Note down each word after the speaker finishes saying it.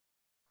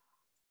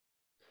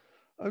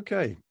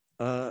Okay.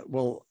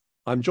 Well,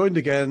 I'm joined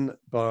again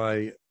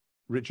by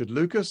Richard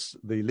Lucas,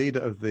 the leader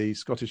of the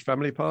Scottish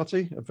Family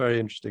Party, a very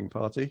interesting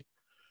party.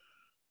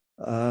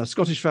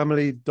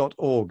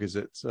 Scottishfamily.org, is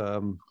it?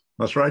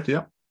 That's right,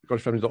 yeah.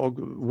 Scottishfamily.org.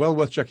 Well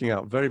worth checking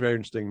out. Very, very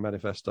interesting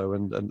manifesto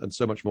and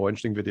so much more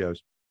interesting videos.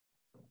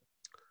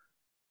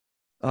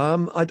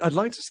 I'd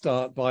like to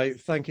start by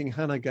thanking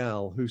Hannah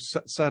Gall, who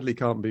sadly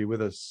can't be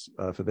with us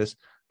for this,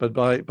 but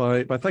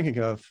by thanking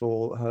her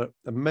for her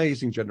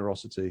amazing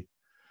generosity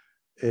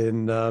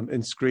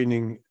in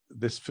screening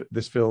this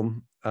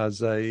film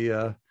as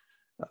a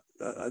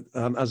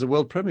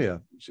world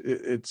premiere.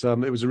 It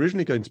was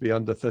originally going to be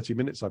under 30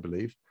 minutes, I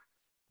believe,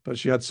 but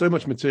she had so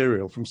much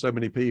material from so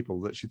many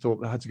people that she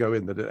thought it had to go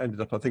in that it ended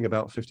up, I think,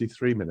 about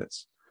 53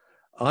 minutes.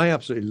 I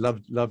absolutely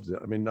loved it.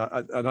 I mean,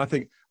 I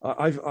think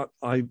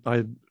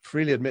I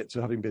freely admit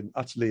to having been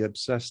utterly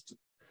obsessed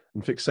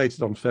and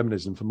fixated on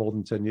feminism for more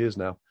than 10 years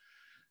now.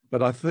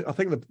 But I think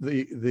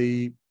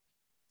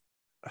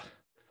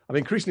I'm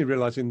increasingly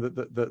realizing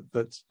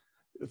that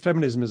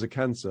feminism is a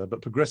cancer,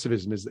 but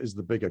progressivism is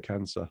the bigger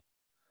cancer,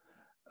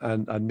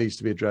 and needs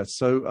to be addressed.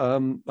 So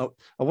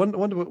I wonder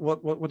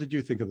what did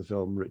you think of the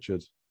film,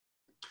 Richard?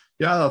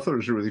 Yeah, I thought it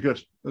was really good.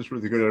 It was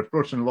really good. It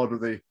brought in a lot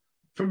of the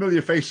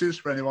familiar faces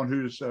for anyone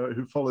who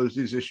follows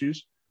these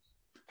issues.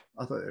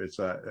 I thought it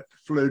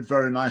flowed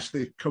very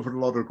nicely, covered a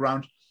lot of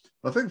ground.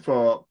 I think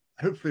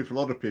hopefully for a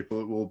lot of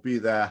people, it will be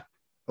their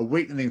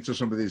awakening to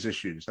some of these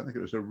issues. I think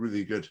it was a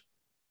really good,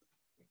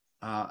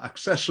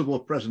 accessible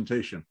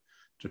presentation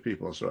to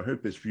people. So I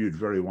hope it's viewed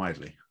very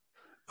widely.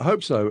 I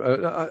hope so.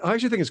 I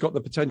actually think it's got the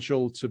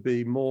potential to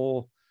be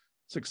more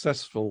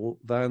successful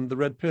than The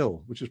Red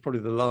Pill, which is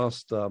probably the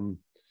last film,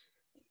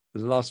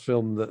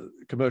 that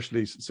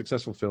commercially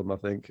successful film, I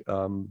think,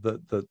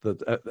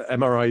 that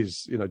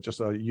MRIs, just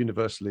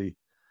universally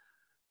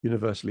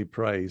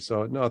praised.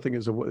 So no, I think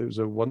it was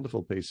a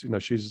wonderful piece.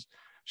 She's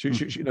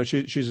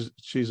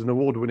an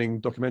award-winning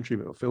documentary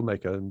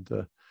filmmaker,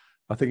 and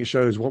I think it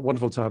shows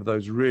wonderful to have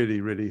those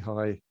really, really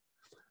high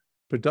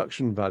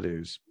production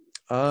values.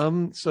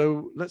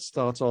 So let's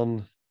start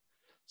on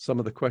some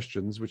of the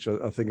questions, which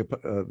I think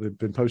have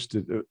been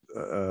posted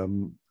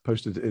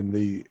in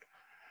the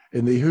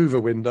Hoover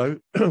window,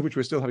 which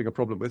we're still having a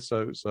problem with.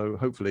 So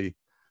hopefully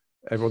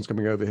everyone's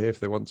coming over here if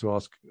they want to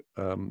ask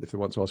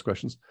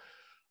questions.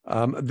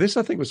 This,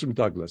 I think, was from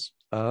Douglas.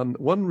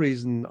 One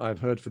reason I've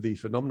heard for the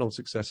phenomenal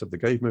success of the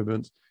gay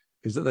movement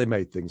is that they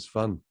made things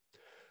fun.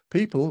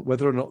 People,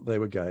 whether or not they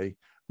were gay,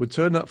 would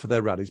turn up for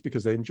their rallies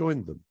because they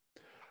enjoyed them.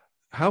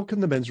 How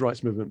can the men's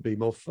rights movement be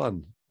more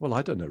fun? Well,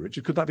 I don't know,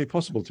 Richard. Could that be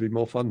possible to be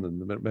more fun than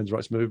the men's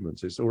rights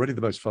movement? It's already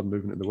the most fun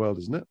movement in the world,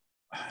 isn't it?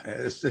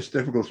 It's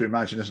difficult to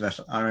imagine, isn't it?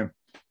 I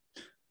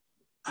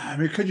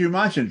mean, could you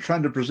imagine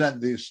trying to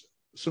present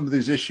some of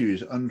these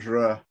issues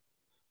under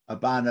a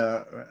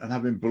banner and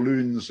having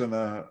balloons and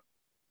a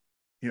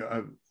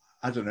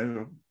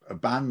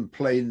band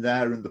playing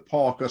there in the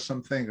park or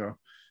something, or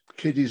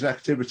kiddies'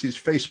 activities,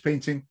 face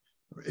painting?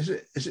 Is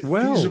it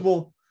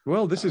feasible?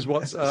 Well, this is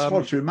what's it's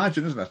hard to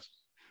imagine, isn't it?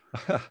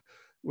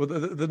 Well,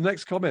 the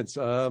next comments,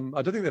 I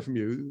don't think they're from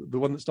you. The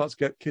one that starts,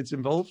 get kids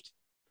involved.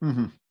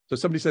 Mm-hmm. So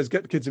somebody says,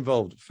 get kids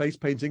involved. Face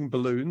painting,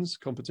 balloons,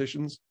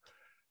 competitions.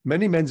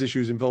 Many men's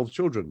issues involve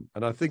children.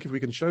 And I think if we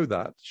can show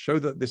that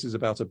this is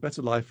about a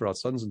better life for our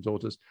sons and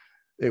daughters,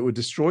 it would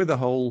destroy the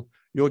whole,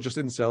 you're just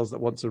incels that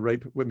want to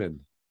rape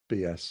women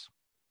BS.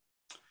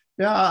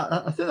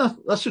 Yeah, I think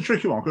that's a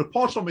tricky one, because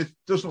part of me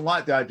doesn't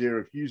like the idea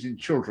of using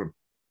children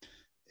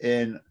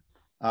in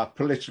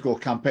political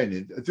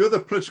campaigning. The other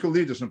political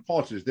leaders and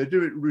parties, they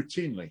do it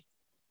routinely.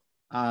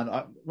 And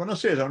when I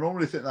say it, I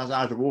normally think that's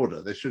out of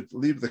order. They should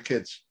leave the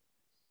kids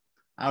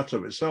out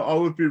of it. So I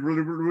would be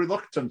really, really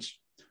reluctant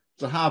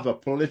to have a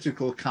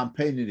political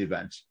campaigning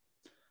event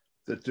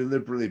that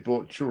deliberately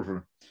brought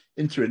children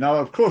into it. Now,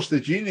 of course, the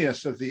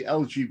genius of the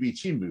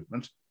LGBT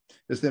movement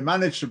is they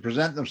managed to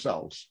present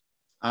themselves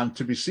and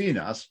to be seen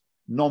as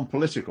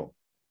non-political.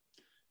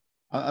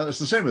 And it's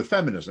the same with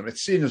feminism.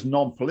 It's seen as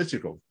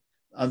non-political.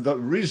 And the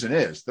reason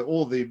is that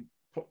all the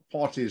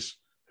parties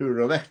who are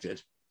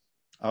elected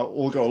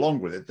all go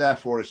along with it.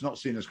 Therefore, it's not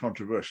seen as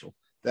controversial.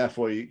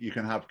 Therefore, you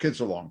can have kids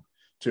along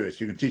to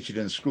it. You can teach it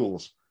in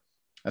schools,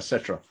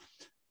 etc.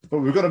 But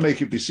we've got to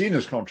make it be seen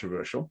as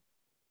controversial,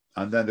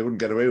 and then they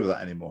wouldn't get away with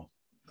that anymore.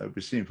 It would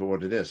be seen for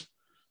what it is.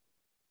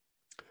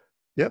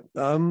 Yep.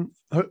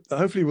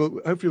 Hopefully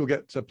we'll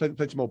get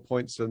plenty more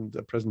points and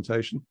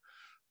presentation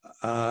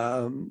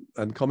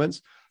and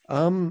comments.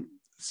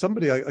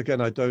 Somebody,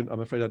 again, I'm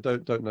afraid I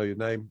don't know your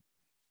name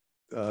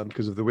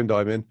because of the window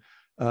I'm in.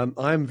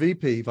 I am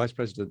VP, Vice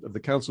President of the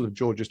Council of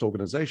Georgist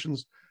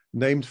Organizations,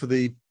 named for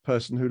the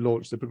person who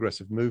launched the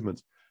progressive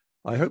movement.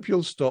 I hope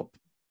you'll stop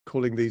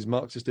calling these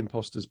Marxist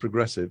imposters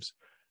progressives,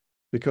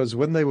 because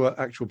when they were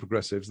actual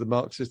progressives, the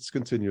Marxists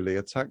continually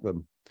attacked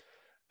them.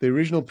 The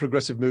original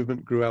progressive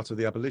movement grew out of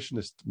the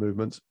abolitionist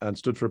movement and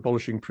stood for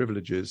abolishing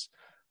privileges,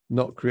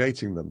 not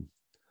creating them.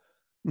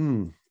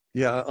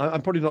 Yeah,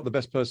 I'm probably not the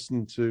best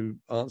person to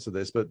answer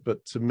this,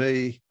 but to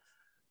me,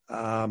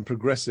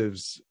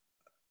 progressives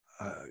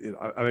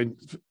I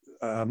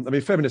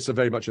mean, feminists are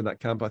very much in that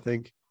camp, I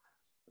think,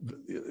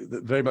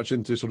 very much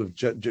into sort of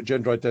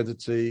gender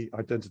identity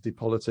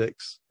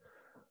politics,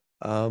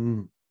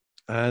 and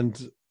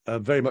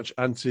very much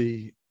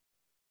anti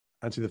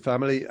the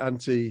family,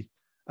 anti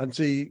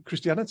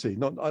Christianity.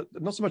 Not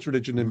so much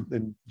religion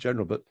in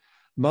general, but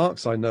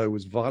Marx, I know,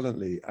 was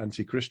violently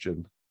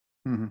anti-Christian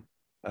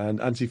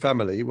and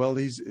anti-family. Well,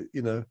 he's,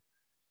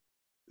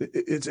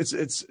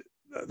 it's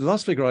the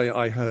last figure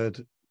I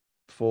heard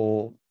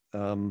for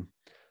the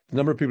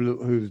number of people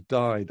who've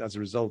died as a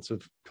result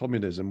of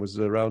communism was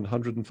around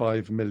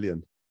 105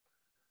 million.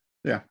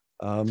 Yeah.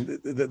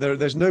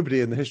 There's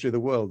nobody in the history of the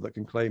world that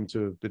can claim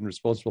to have been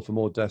responsible for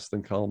more deaths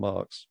than Karl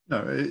Marx.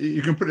 No,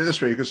 you can put it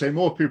this way. You can say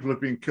more people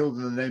have been killed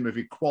in the name of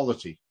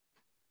equality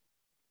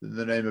than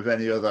the name of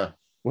any other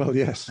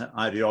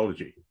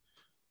ideology.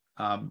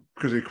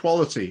 Because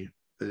equality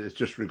is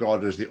just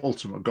regarded as the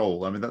ultimate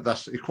goal. I mean,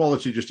 that's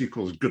equality just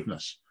equals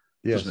goodness,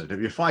 doesn't it? If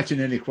you're fighting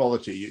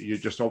inequality, you're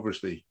just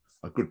obviously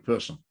a good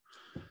person.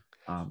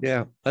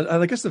 And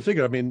I guess the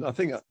figure, I mean, I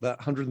think that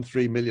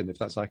 103 million, if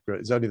that's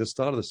accurate, is only the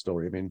start of the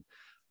story. I mean,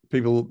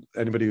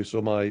 anybody who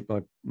saw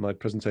my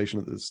presentation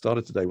at the start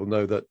of today will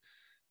know that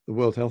the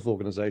World Health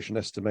Organization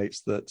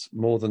estimates that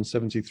more than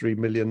 73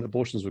 million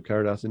abortions were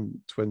carried out in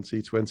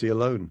 2020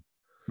 alone.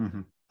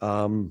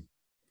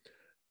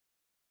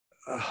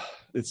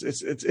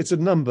 It's a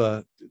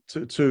number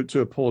too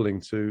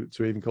appalling to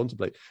even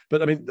contemplate.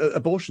 But I mean,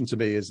 abortion to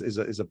me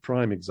is a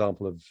prime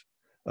example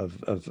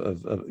of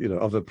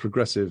a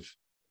progressive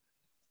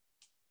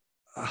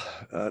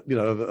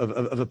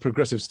of a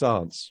progressive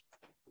stance.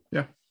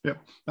 Yeah.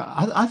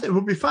 I think it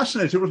would be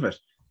fascinating, wouldn't it?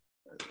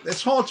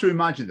 It's hard to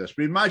imagine this,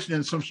 but imagine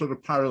in some sort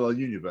of parallel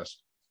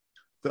universe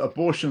that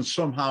abortion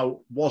somehow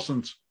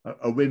wasn't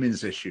a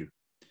women's issue.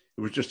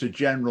 It was just a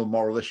general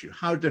moral issue.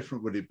 How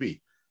different would it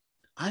be?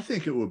 I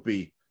think it would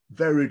be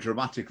very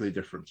dramatically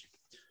different.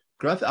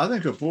 Because I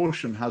think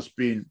abortion has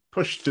been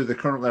pushed to the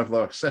current level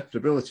of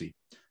acceptability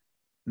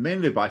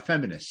mainly by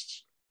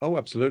feminists. Oh,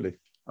 absolutely.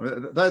 I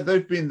mean,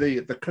 they've been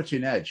the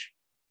cutting edge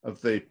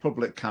of the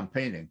public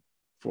campaigning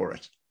for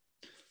it.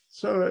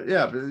 So,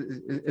 yeah,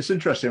 it's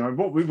interesting. I mean,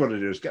 what we've got to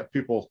do is get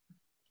people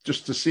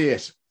just to see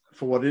it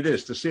for what it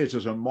is, to see it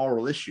as a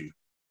moral issue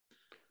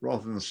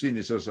rather than seeing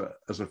it as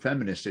a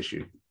feminist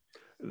issue.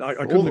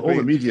 All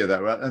the media,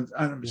 though,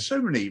 and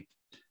so many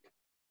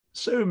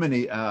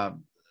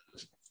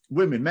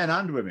women, men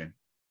and women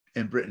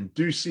in Britain,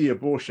 do see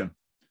abortion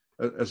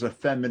as a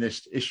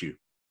feminist issue.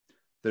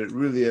 That it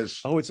really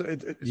is. Oh, it's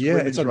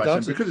undoubted.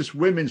 And because it's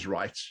women's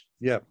rights.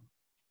 Yeah,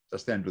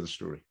 that's the end of the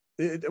story.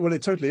 It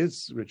totally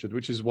is, Richard.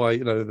 Which is why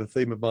the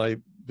theme of my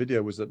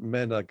video was that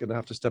men are going to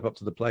have to step up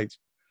to the plate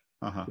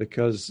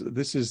because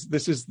this is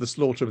the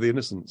slaughter of the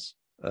innocents,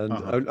 and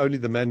only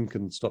the men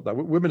can stop that.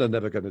 Women are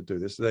never going to do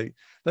this. They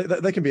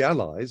can be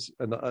allies,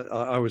 and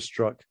I was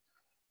struck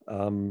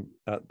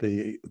at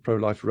the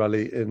pro-life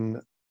rally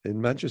in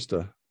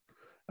Manchester,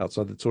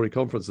 outside the Tory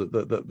conference,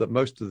 that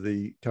most of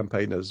the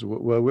campaigners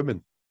were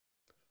women.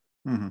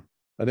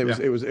 And it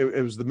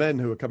was the men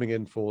who were coming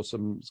in for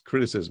some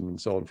criticism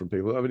and so on from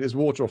people. I mean, it's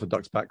water off a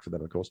duck's back for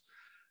them, of course.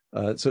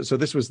 So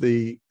this was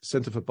the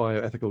Centre for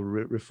Bioethical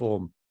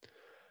Reform,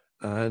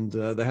 and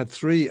they had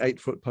 3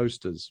 8-foot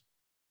posters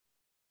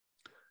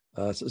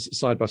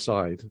side by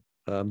side.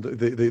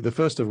 The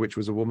first of which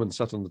was a woman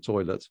sat on the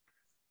toilet,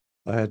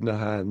 her head in her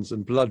hands,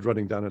 and blood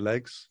running down her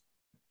legs,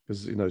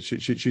 because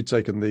she'd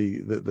taken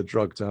the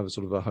drug to have a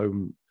sort of a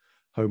home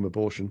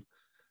abortion.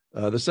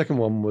 The second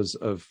one was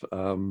of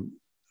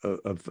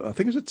I think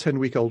it was a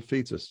 10-week-old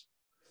fetus,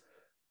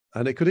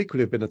 and it could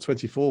equally have been a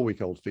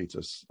 24-week-old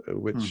fetus,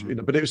 which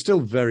but it was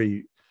still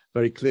very,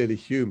 very clearly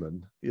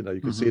human. You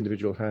could see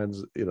individual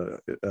hands,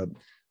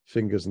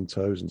 fingers and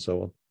toes and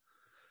so on.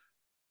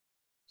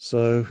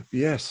 So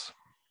yes,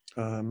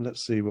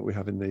 let's see what we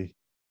have in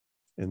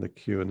the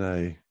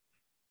Q&A.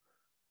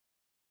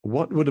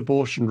 What would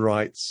abortion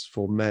rights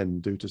for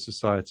men do to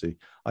society?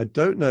 I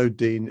don't know,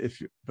 Dean,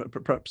 if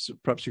perhaps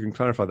you can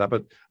clarify that,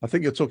 but I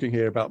think you're talking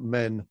here about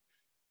men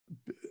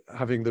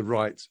having the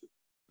right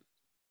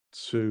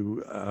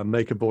to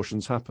make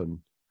abortions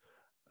happen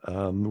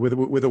with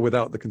or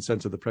without the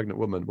consent of the pregnant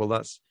woman. Well,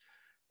 that's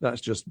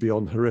just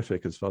beyond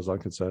horrific as far as I'm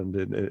concerned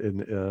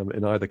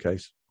in either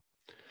case.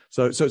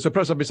 So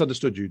perhaps I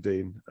misunderstood you,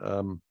 Dean.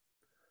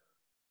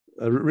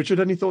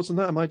 Richard, any thoughts on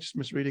that? Am I just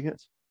misreading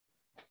it?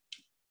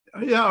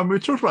 Yeah, and we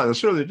talked about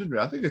this earlier, didn't we?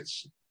 I think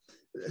it's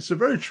a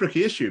very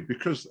tricky issue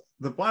because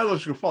the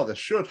biological father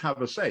should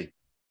have a say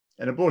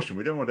in abortion.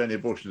 We don't want any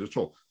abortions at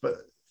all. But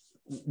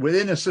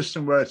within a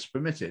system where it's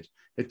permitted,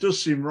 it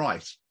does seem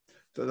right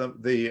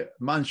that the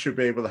man should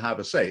be able to have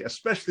a say,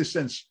 especially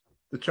since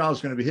the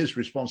child's going to be his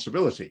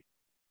responsibility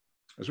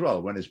as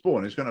well. When he's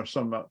born, he's going to have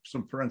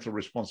some parental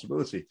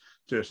responsibility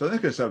to it. So I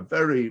think it's a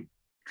very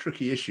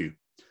tricky issue.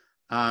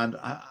 And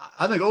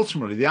I think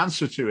ultimately the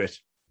answer to it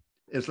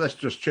is let's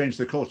just change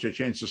the culture,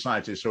 change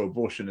society, so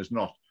abortion is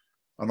not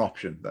an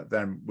option.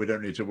 Then we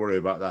don't need to worry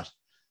about that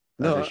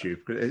issue.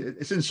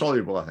 It's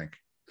insoluble, I think.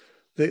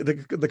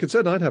 The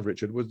concern I'd have,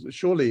 Richard, was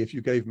surely if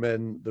you gave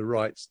men the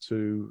right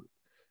to,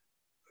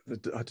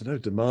 I don't know,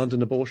 demand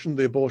an abortion,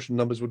 the abortion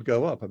numbers would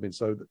go up. I mean,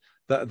 so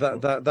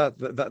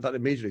that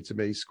immediately to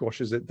me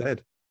squashes it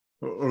dead.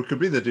 Or it could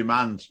be the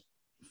demand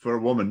for a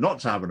woman not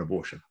to have an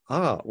abortion.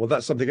 Ah, well,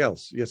 that's something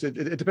else. Yes,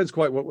 it depends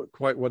quite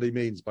what he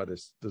means by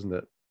this, doesn't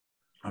it?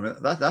 I mean,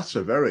 that's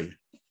a very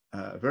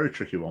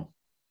tricky one.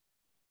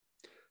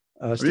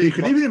 I mean, you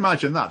can even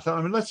imagine that.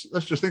 I mean, let's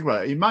just think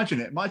about it.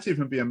 Imagine it might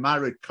even be a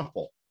married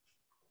couple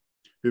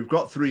who've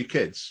got 3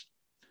 kids.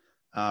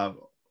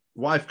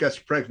 Wife gets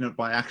pregnant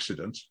by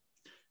accident.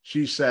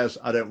 She says,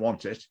 "I don't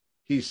want it."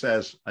 He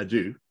says, "I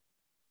do."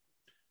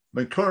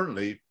 But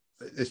currently,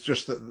 it's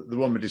just that the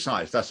woman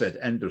decides. That's it.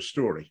 End of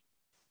story.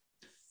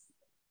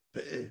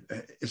 But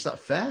is that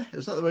fair?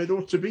 Is that the way it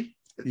ought to be?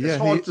 It's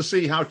hard to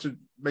see how to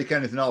make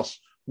anything else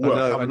work.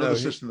 Have another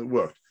system that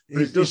worked.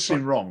 But it does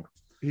seem wrong.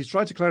 He's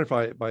tried to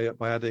clarify it by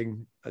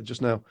adding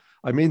just now,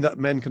 I mean that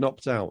men can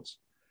opt out.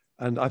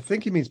 And I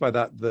think he means by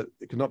that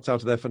it can opt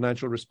out of their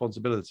financial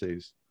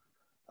responsibilities.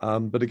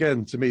 But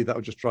again, to me, that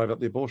would just drive up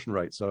the abortion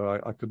rate. So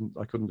I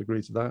couldn't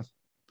agree to that.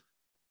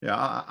 Yeah,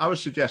 I would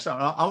suggest that.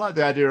 I like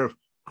the idea of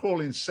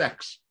calling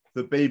sex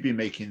the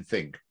baby-making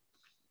thing.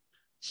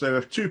 So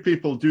if 2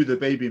 people do the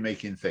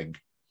baby-making thing,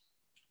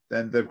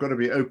 then they've got to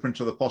be open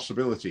to the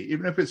possibility,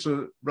 even if it's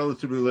a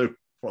relatively low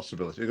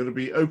possibility, they've got to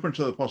be open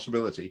to the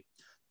possibility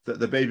that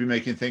the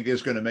baby-making thing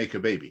is going to make a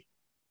baby.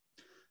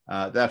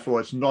 Therefore,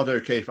 it's not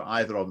okay for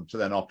either of them to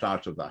then opt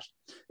out of that.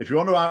 If you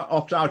want to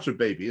opt out of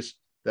babies,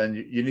 then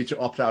you need to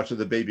opt out of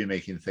the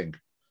baby-making thing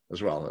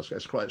as well.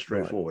 It's quite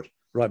straightforward.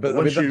 Right, but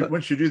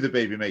once you do the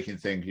baby-making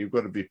thing, you've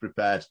got to be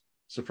prepared,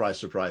 surprise,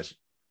 surprise,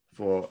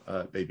 for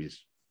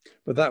babies.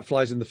 But that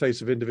flies in the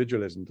face of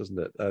individualism, doesn't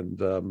it? And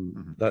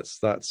that's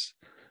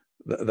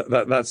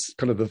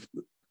kind of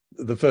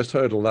the first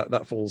hurdle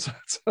that falls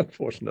at,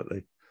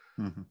 unfortunately.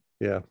 Mm-hmm.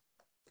 Yeah.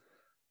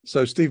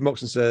 So Steve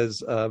Moxon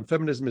says,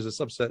 feminism is a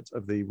subset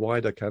of the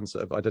wider cancer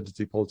of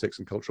identity politics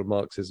and cultural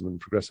Marxism and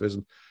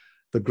progressivism.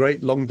 The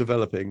great, long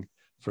developing,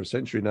 for a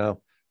century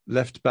now,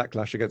 left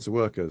backlash against the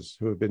workers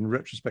who have been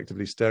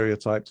retrospectively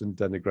stereotyped and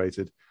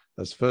denigrated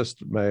as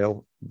first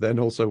male, then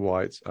also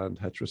white and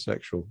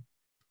heterosexual.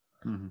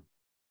 Mm-hmm.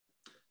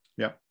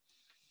 Yeah.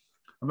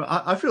 I mean,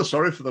 I feel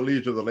sorry for the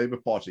leader of the Labour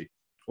Party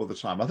all the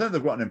time. I think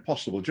they've got an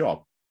impossible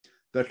job.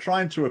 They're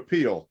trying to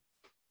appeal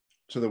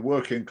to the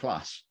working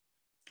class.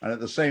 And at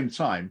the same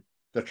time,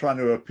 they're trying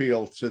to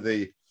appeal to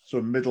the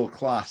sort of middle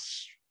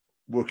class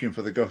working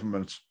for the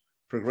government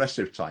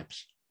progressive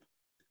types.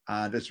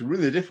 And it's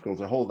really difficult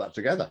to hold that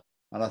together.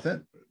 And I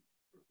think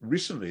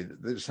recently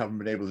they just haven't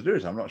been able to do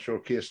it. I'm not sure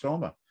Keir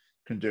Starmer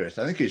can do it.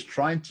 I think he's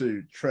trying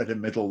to tread a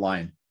middle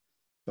line,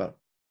 but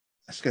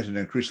it's getting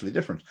increasingly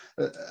different.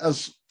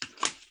 As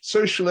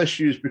social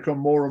issues become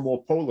more and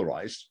more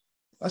polarized,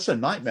 that's a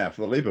nightmare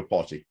for the Labour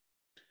Party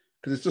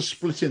because it's just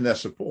splitting their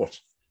support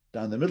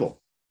down the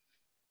middle.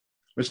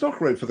 It's not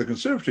great for the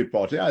Conservative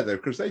Party either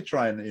because they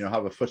try and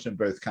have a foot in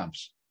both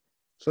camps.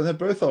 So then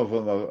both of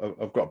them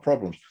have got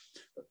problems.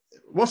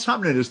 What's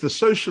happening is the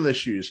social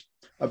issues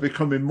are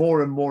becoming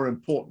more and more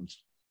important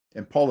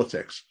in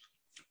politics,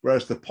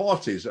 whereas the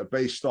parties are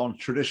based on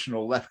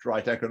traditional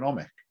left-right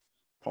economic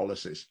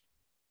policies.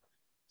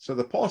 So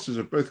the parties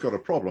have both got a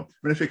problem. I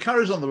mean, if it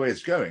carries on the way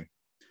it's going,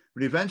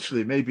 but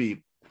eventually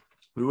maybe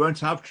we won't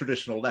have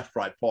traditional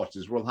left-right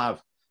parties. We'll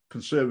have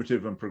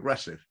conservative and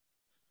progressive.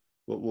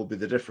 What will be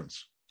the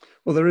difference?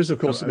 Well, there is, of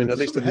course. I mean, at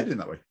least heading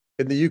that way.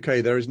 In the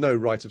UK, there is no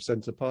right of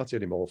centre party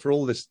anymore. For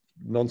all this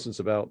nonsense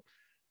about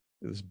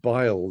this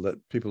bile that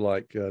people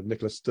like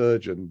Nicola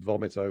Sturgeon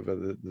vomit over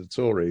the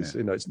Tories,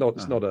 it's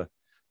not a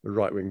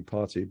right-wing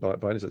party by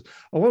any sense.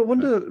 I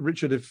wonder,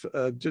 Richard, if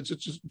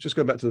just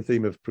going back to the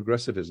theme of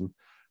progressivism,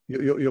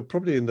 you're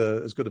probably in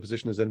as good a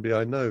position as anybody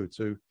I know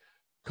to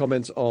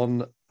comment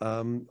on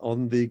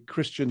the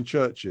Christian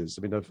churches.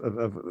 I mean,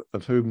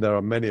 of whom there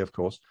are many, of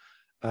course,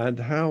 and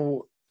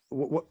how.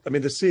 I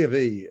mean, the C of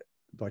E,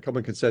 by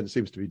common consent,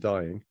 seems to be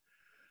dying,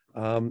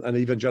 and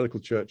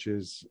evangelical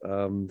churches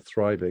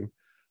thriving.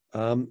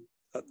 I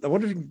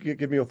wonder if you can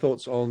give me your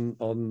thoughts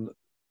on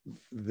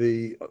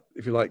the,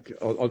 if you like,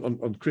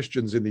 on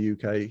Christians in the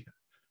UK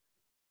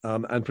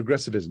and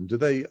progressivism.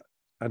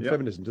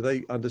 Feminism, do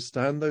they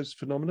understand those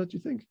phenomena, do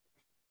you think?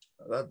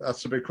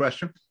 That's a big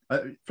question.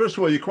 First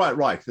of all, you're quite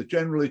right. They're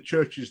generally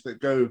churches that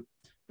go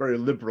very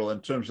liberal in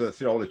terms of their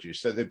theology.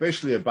 So they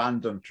basically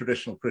abandon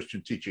traditional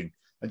Christian teaching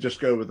and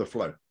just go with the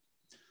flow.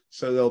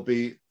 So they'll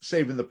be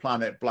saving the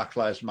planet, Black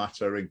Lives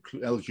Matter,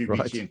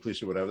 LGBT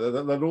inclusive,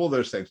 whatever. They're all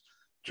those things.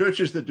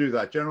 Churches that do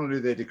that, generally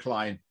they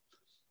decline.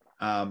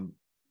 And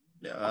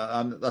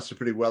that's a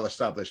pretty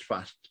well-established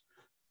fact.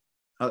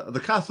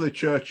 The Catholic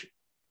Church,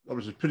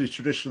 obviously pretty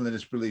traditional in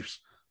its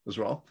beliefs as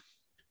well.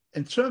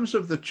 In terms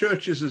of the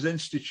churches as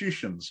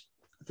institutions,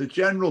 the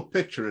general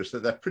picture is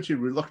that they're pretty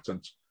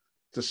reluctant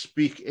to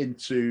speak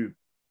into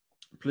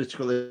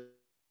political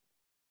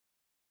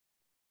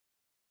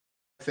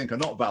I think are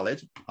not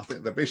valid. I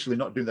think they're basically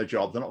not doing their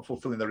job. They're not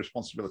fulfilling their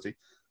responsibility.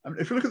 I mean,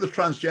 if you look at the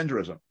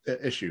transgenderism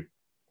issue,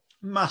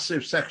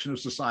 massive section of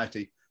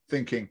society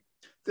thinking,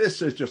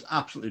 this is just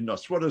absolutely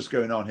nuts. What is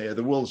going on here?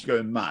 The world's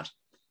going mad.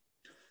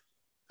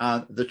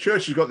 And the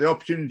church has got the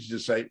opportunity to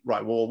say,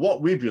 right, well,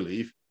 what we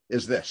believe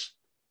is this.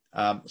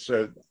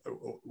 So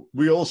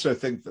we also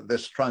think that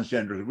this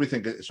transgenderism, we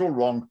think it's all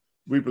wrong.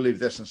 We believe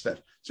this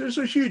instead. So it's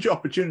a huge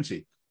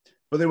opportunity,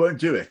 but they won't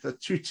do it. They're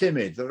too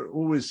timid. They're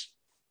always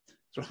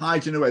sort of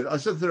hiding away,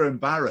 as if they're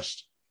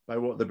embarrassed by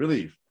what they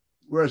believe.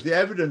 Whereas the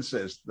evidence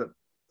is that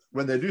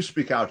when they do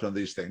speak out on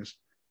these things,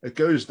 it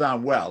goes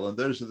down well, and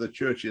those are the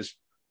churches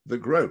that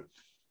grow.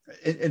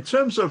 In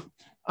terms of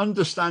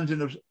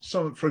understanding of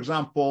some, for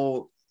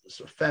example,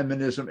 sort of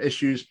feminism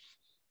issues,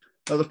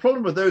 now the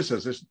problem with those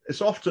is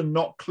it's often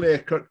not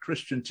clear-cut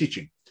Christian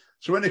teaching.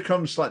 So when it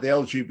comes to like the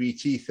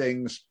LGBT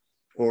things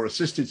or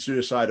assisted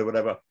suicide or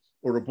whatever,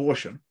 or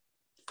abortion,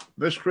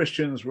 most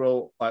Christians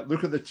will like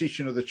look at the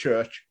teaching of the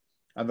church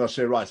and they'll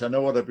say, right, I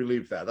know what I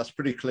believe there. That's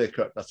pretty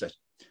clear-cut. That's it.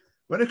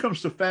 When it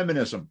comes to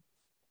feminism,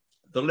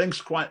 the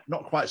link's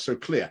not quite so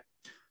clear.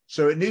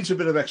 So it needs a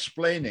bit of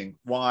explaining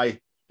why,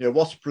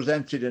 what's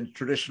presented in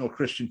traditional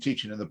Christian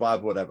teaching in the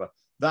Bible, whatever,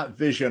 that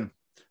vision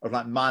of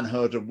like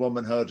manhood and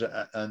womanhood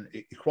and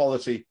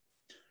equality,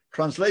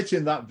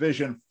 translating that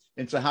vision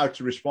into how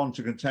to respond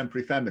to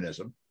contemporary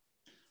feminism.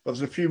 But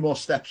there's a few more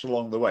steps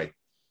along the way.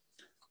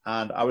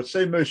 And I would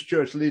say most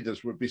church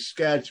leaders would be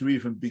scared to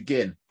even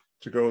begin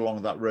to go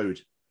along that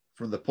road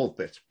from the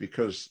pulpit,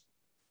 because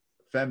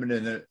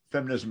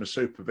feminism is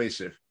so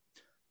pervasive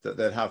that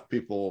they'd have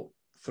people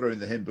throwing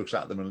the hymn books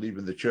at them and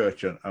leaving the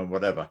church and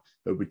whatever.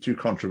 It would be too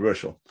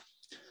controversial.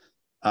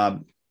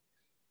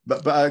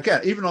 But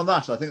again, even on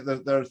that, I think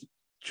that there's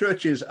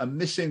churches are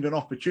missing an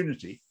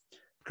opportunity,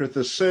 because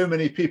there's so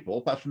many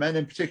people, perhaps men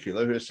in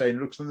particular, who are saying,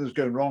 look, something's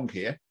going wrong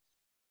here.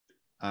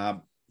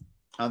 And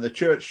the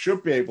church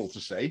should be able to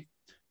say,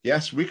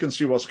 yes, we can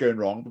see what's going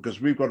wrong because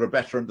we've got a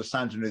better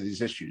understanding of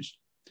these issues,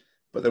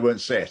 but they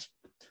won't say it.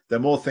 They're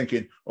more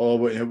thinking, oh,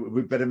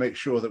 we better make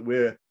sure that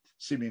we're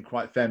seeming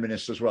quite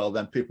feminist as well.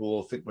 Then people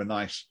will think we're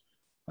nice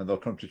and they'll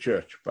come to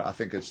church. But I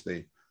think it's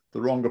the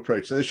wrong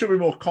approach. So they should be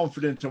more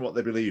confident in what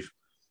they believe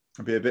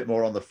and be a bit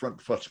more on the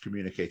front foot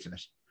communicating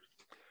it.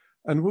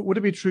 And would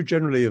it be true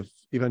generally of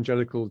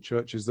evangelical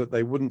churches that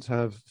they wouldn't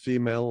have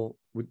female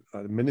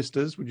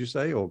ministers, would you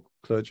say, or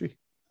clergy?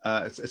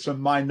 It's a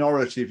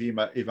minority of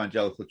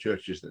evangelical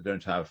churches that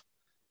don't have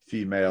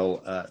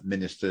female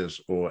ministers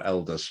or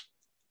elders.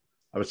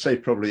 I would say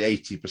probably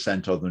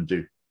 80% of them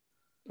do.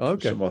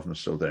 Okay. Some of them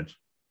still don't.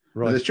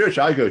 Right. And the church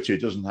I go to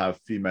doesn't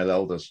have female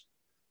elders,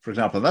 for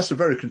example. And that's a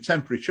very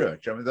contemporary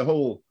church. I mean, the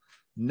whole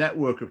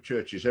network of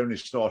churches only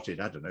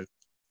started,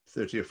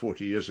 30 or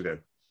 40 years ago.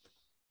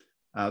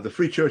 The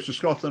Free Church of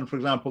Scotland, for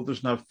example,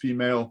 doesn't have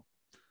female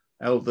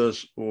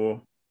elders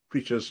or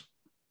preachers.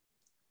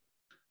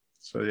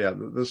 So, yeah,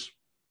 there's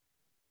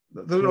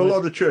a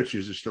lot of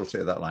churches who still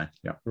say that line.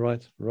 Yeah.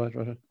 Right.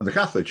 And the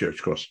Catholic Church,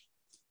 of course.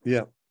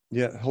 Yeah,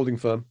 holding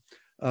firm.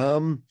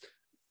 So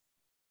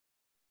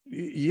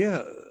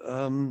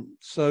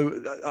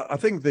I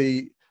think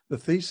the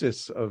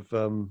thesis of,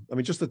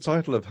 just the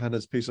title of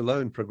Hannah's piece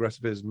alone,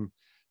 Progressivism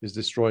is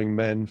Destroying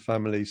Men,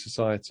 Family,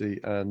 Society,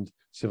 and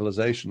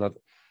Civilization,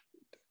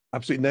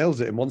 absolutely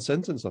nails it in one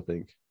sentence, I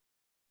think.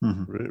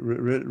 Mm-hmm.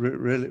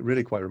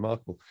 Really quite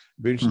remarkable.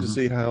 It'd be interesting to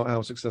see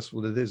how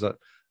successful it is. I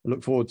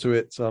look forward to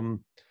it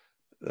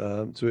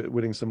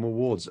winning some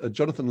awards.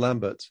 Jonathan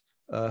Lambert,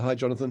 hi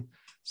Jonathan,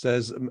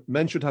 says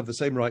men should have the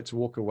same right to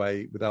walk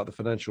away without the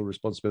financial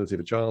responsibility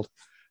of a child,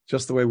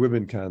 just the way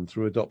women can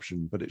through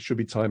adoption, but it should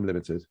be time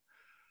limited.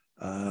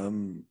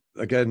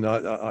 Again,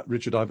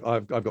 Richard,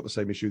 I've got the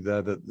same issue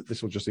there, that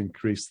this will just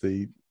increase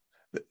the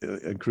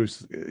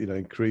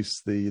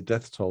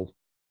death toll.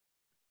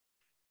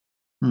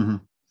 Mm-hmm.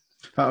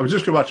 I was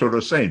just going back to what I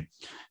was saying.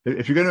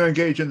 If you're going to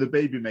engage in the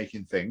baby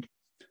making thing,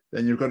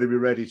 then you've got to be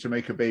ready to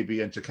make a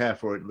baby and to care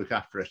for it and look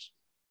after it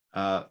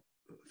for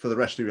the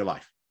rest of your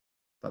life.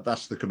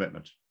 That's the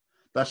commitment.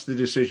 That's the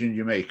decision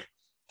you make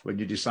when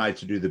you decide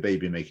to do the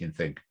baby making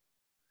thing.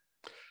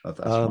 That's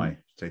my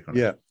take on it.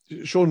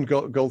 Yeah. Sean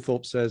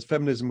Goldthorpe says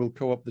feminism will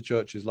co-opt the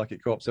churches like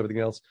it co-opts everything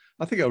else.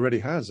 I think it already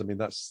has. I mean,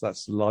 that's a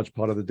large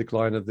part of the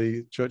decline of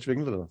the Church of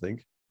England, I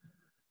think.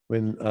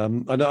 When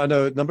I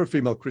know a number of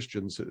female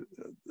Christians,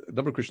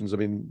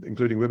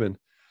 including women,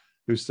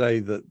 who say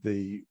that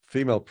the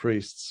female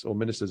priests or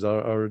ministers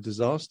are a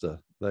disaster.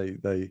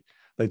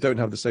 They don't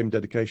have the same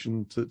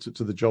dedication to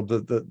the job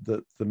that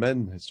the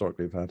men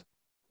historically have had.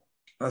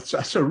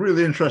 That's a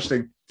really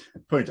interesting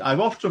point. I've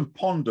often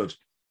pondered,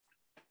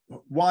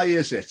 why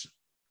is it?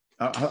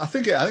 I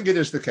think it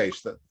is the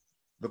case that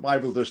the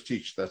Bible does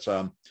teach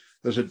that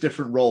there's a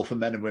different role for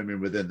men and women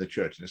within the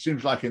church. And it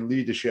seems like in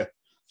leadership,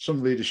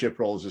 some leadership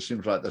roles, it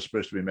seems like they're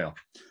supposed to be male.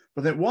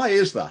 But then why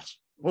is that?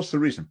 What's the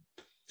reason?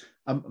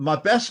 My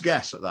best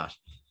guess at that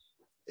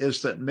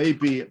is that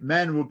maybe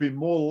men would be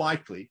more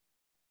likely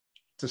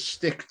to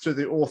stick to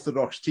the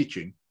orthodox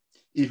teaching,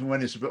 even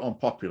when it's a bit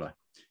unpopular,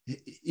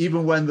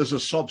 even when there's a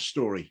sob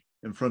story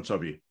in front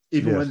of you,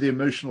 even when the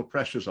emotional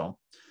pressure's on.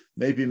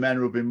 Maybe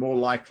men will be more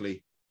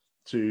likely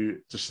to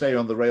stay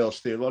on the rails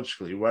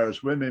theologically,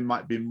 whereas women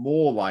might be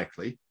more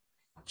likely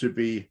to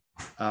be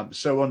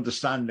so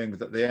understanding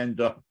that they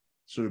end up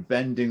sort of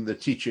bending the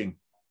teaching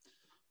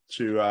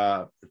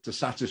to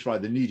satisfy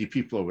the needy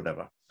people or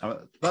whatever.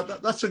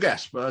 That's a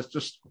guess, but that's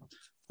just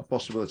a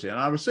possibility. And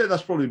I would say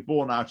that's probably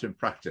borne out in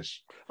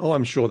practice. Oh,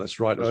 I'm sure that's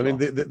right. I mean,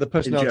 the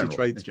personality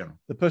trait,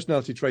 the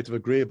personality trait of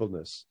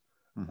agreeableness.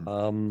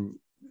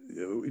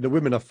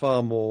 Women are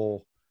far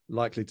more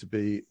likely to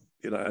be,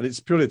 and it's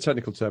purely a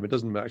technical term. It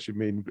doesn't actually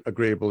mean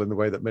agreeable in the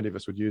way that many of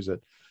us would use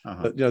it.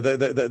 But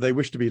they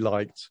wish to be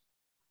liked,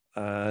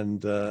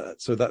 and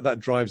so that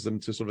drives them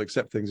to sort of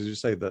accept things, as you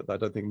say, that I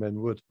don't think men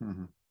would.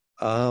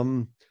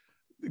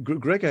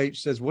 Greg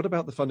H says, "What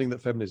about the funding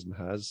that feminism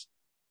has?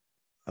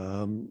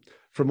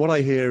 From what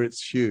I hear,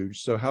 it's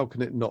huge. So how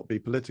can it not be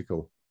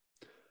political?"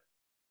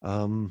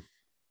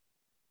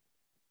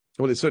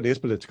 Well, it certainly is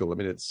political. I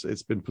mean,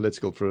 it's been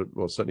political for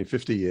certainly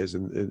 50 years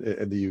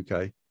in the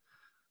UK.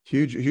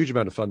 Huge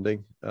amount of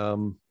funding.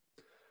 And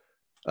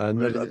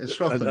in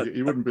Scotland,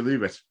 you wouldn't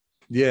believe it.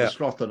 Yeah, in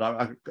Scotland,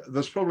 I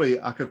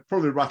could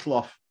probably rattle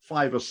off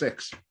 5 or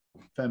 6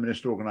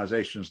 feminist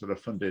organisations that are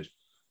funded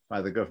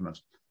by the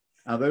government,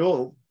 and they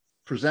all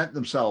present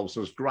themselves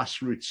as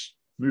grassroots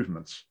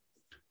movements,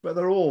 but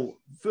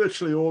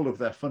virtually all of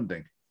their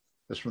funding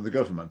is from the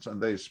government,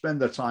 and they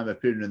spend their time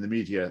appearing in the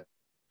media.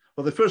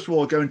 Well, they first of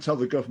all go and tell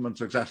the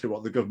government exactly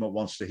what the government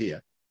wants to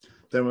hear.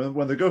 Then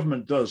when the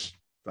government does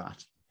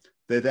that,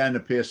 they then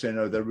appear saying,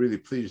 "Oh, they're really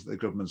pleased that the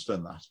government's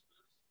done that."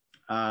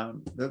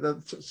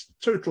 They're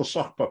total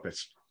sock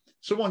puppets.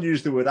 Someone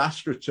used the word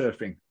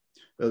astroturfing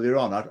earlier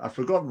on. I've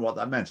forgotten what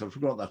that meant. I've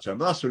forgotten that term,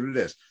 but that's what it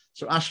is.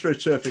 So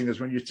astroturfing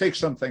is when you take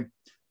something,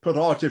 put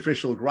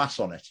artificial grass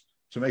on it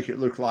to make it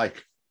look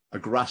like a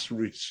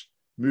grassroots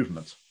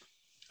movement.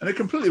 And it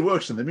completely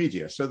works in the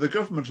media. So the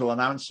government will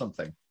announce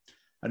something,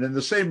 and in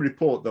the same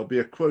report, there'll be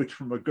a quote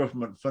from a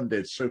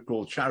government-funded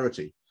so-called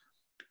charity.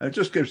 And it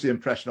just gives the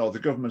impression, the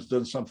government's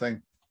done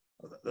something.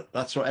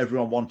 That's what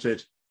everyone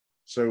wanted.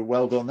 So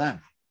well done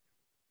them.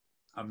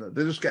 And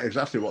they just get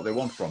exactly what they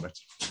want from it.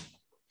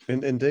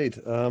 Indeed.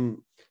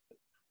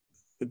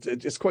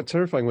 It's quite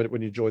terrifying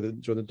when you join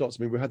the dots.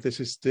 I mean, we had this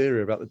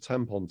hysteria about the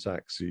tampon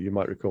tax, you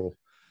might recall.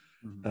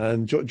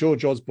 And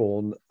George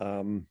Osborne,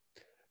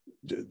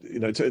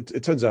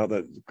 it turns out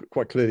that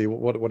quite clearly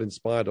what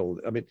inspired all.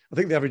 I mean, I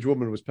think the average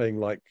woman was paying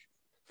like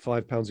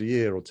 £5 a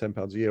year or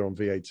 £10 a year on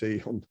VAT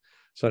on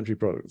sanitary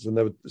products, and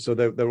there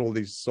were all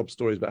these sob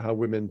stories about how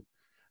women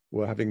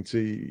were having to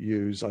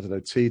use, I don't know,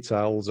 tea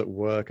towels at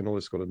work and all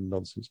this kind of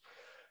nonsense.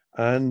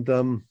 And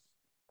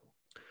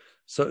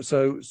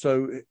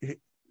so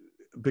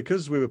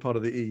because we were part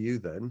of the EU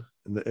then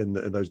in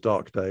those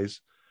dark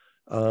days,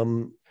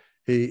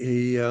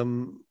 he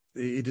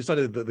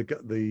decided that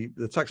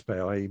the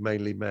taxpayer, i.e.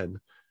 mainly men,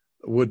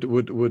 would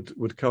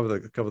cover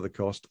the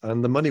cost,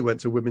 and the money went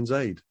to Women's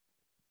Aid.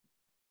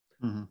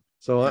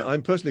 So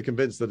I'm personally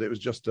convinced that it was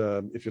just,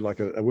 if you like,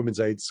 a Women's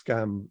Aid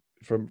scam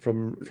from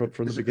the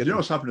beginning. You know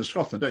what's happened in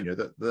Scotland, don't you?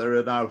 That there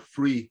are now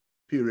free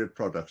period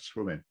products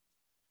for women.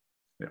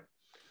 Yeah,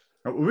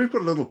 we've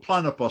got a little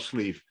plan up our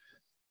sleeve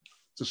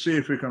to see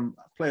if we can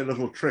play a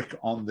little trick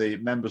on the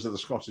members of the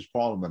Scottish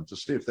Parliament to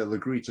see if they'll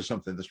agree to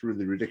something that's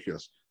really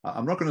ridiculous.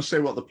 I'm not going to say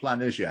what the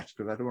plan is yet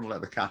because I don't want to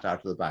let the cat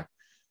out of the bag.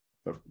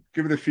 But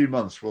give it a few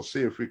months, we'll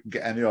see if we can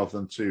get any of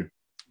them to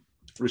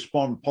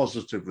respond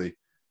positively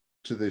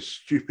to the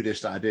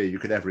stupidest idea you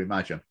could ever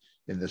imagine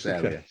in this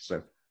area. Okay.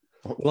 So,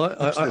 well,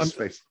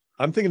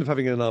 I'm thinking of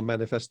having in our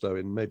manifesto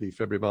in maybe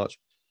February, March,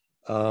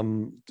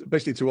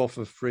 basically to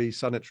offer free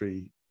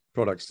sanitary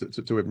products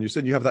to women. You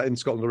said you have that in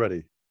Scotland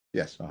already?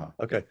 Yes.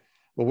 Okay.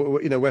 Well,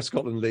 where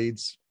Scotland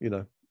leads,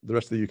 the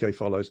rest of the UK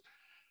follows.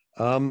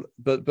 But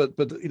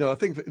I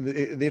think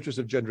in the interest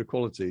of gender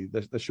equality,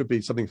 there should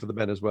be something for the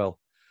men as well.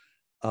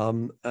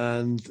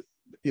 And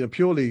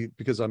purely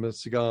because I'm a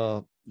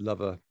cigar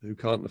lover who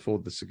can't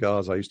afford the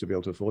cigars I used to be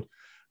able to afford,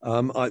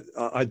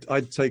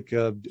 I'd take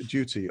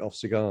duty off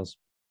cigars.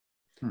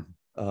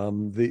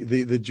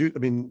 The I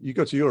mean, you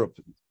go to Europe,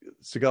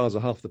 cigars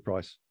are half the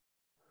price.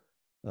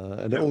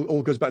 And it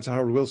all goes back to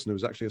Harold Wilson, who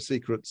was actually a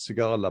secret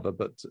cigar lover,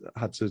 but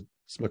had to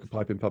smoke a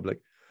pipe in public.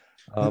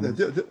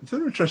 The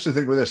interesting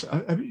thing with this,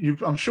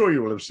 I'm sure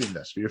you will have seen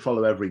this, you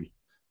follow every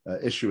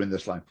issue in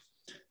this line,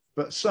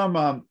 but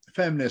some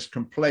feminists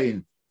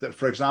complain that,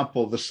 for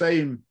example, the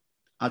same,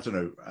 I don't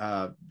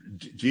know,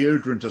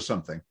 deodorant or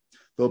something,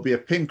 there'll be a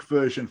pink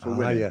version for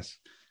women, yes,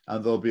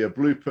 and there'll be a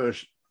blue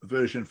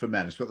version for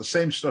men. It's got the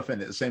same stuff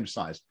in it, the same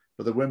size,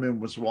 but the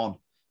women's one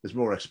is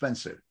more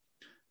expensive.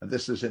 And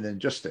this is an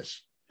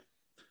injustice.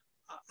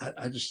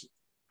 I just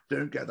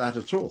don't get that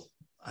at all.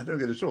 I don't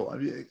get it at all. I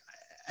mean,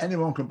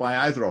 anyone can buy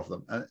either of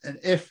them. And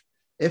if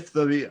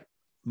the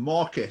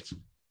market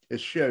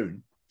is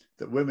shown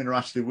that women are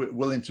actually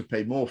willing to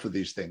pay more for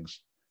these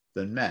things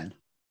than men,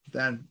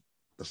 then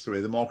that's the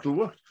way the market will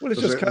work. Well,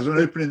 there's an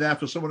opening there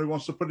for someone who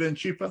wants to put it in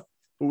cheaper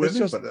for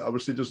women, but it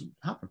obviously doesn't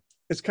happen.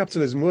 It's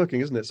capitalism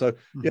working, isn't it? So,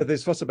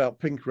 there's fuss about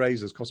pink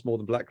razors cost more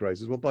than black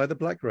razors. Well, buy the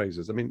black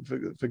razors. I mean,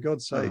 for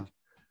God's sake.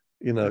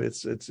 You know,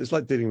 it's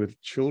like dealing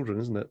with children,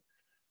 isn't it?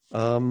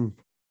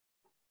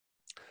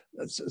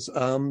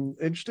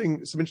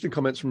 Interesting. Some interesting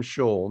comments from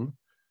Sean.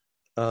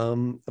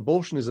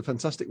 Abortion is a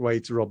fantastic way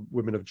to rob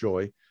women of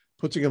joy,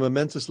 putting a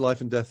momentous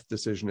life and death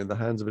decision in the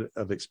hands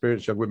of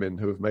experienced young women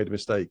who have made a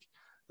mistake.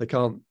 They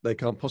can't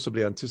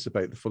possibly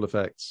anticipate the full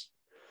effects.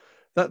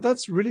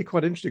 That's really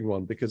quite an interesting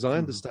one, because I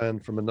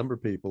understand from a number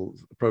of people,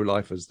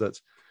 pro-lifers, that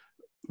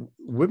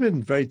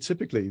women very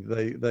typically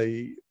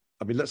they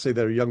I mean, let's say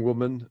they're a young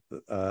woman,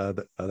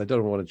 they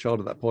don't want a child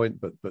at that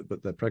point, but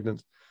they're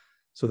pregnant,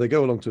 so they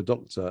go along to a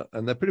doctor,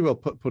 and they're pretty well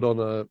put on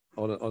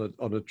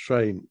a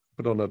train,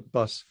 put on a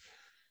bus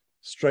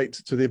straight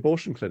to the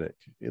abortion clinic.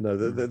 You know,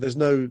 there's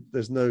no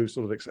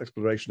sort of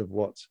exploration of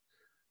what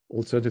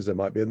alternatives there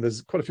might be, and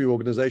there's quite a few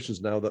organizations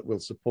now that will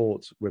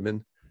support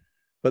women,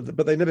 but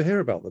they never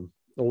hear about them,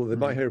 or they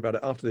might hear about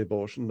it after the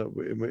abortion,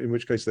 in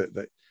which case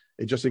that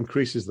it just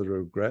increases the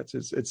regret.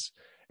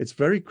 It's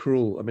very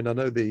cruel. I mean, I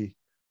know the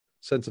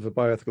Center for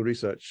Bioethical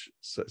Research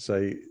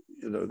say,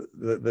 you know,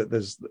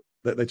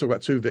 they talk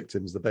about two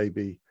victims, the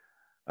baby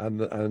and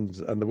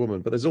the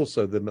woman, but there's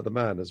also the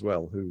man as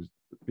well, who,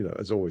 you know,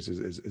 as always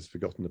is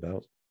forgotten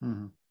about.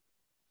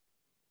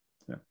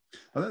 Yeah,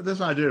 I think there's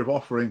an idea of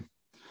offering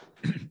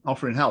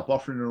help,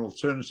 offering an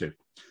alternative.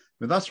 I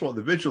mean, that's what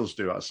the vigils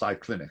do outside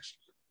clinics.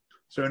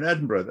 So in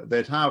Edinburgh,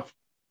 they'd have,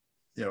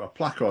 you know, a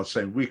placard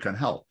saying, "We can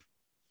help.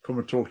 Come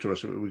and talk to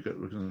us. We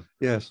can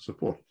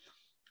support."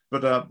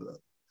 But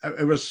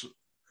it was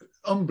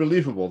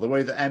unbelievable the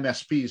way the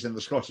MSPs in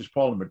the Scottish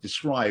Parliament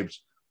described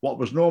what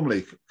was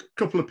normally a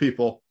couple of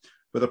people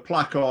with a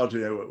placard, you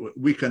know,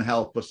 "We can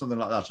help," or something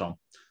like that on,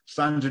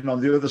 standing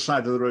on the other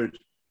side of the road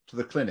to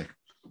the clinic.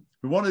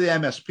 And one of the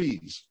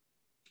MSPs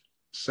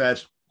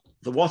said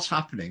that what's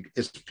happening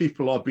is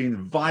people are being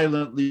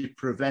violently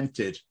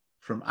prevented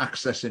from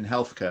accessing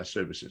healthcare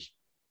services.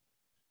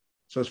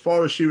 So as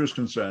far as she was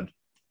concerned,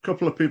 a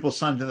couple of people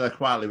standing there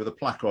quietly with a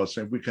placard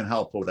saying, "We can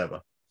help," or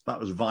whatever, that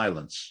was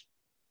violence.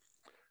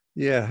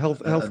 Yeah,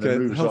 healthcare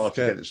to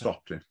get it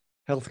stopped.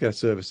 Healthcare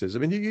services. I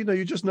mean,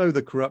 you just know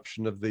the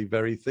corruption of the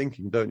very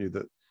thinking, don't you,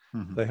 that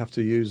they have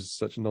to use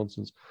such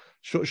nonsense.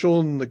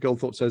 Sean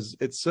Goldthorpe says,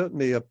 "It's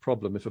certainly a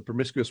problem if a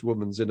promiscuous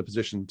woman's in a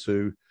position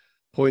to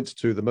point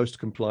to the most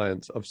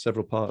compliant of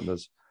several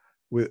partners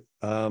with,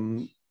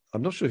 I'm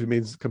not sure if he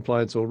means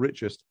compliant or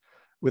richest,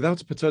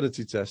 without a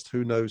paternity test,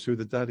 who knows who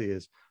the daddy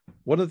is."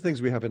 One of the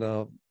things we have in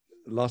our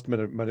last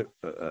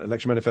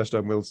election manifesto,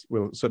 and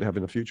we'll certainly have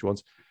in the future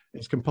ones,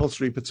 is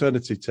compulsory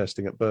paternity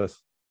testing at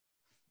birth.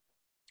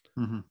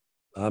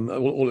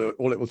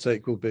 All it will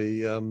take will be,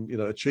 you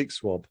know, a cheek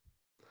swab.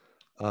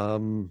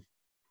 That's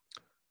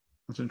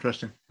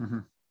interesting.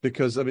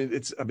 Because I mean,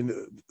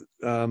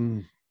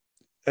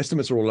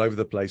 estimates are all over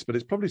the place, but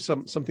it's probably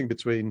something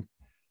between,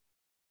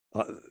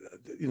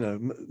 you know,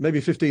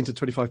 maybe 15 to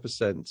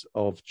 25%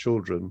 of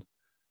children.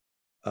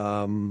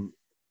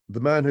 The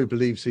man who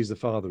believes he's the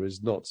father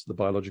is not the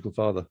biological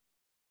father.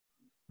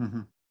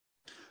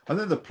 I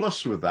think the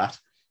plus with that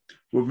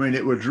would mean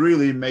it would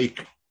really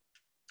make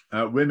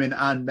women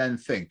and men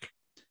think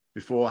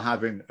before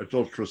having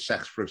adulterous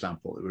sex, for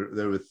example.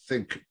 They would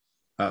think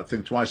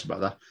twice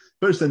about that.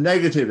 But the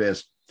negative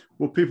is,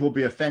 will people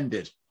be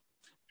offended?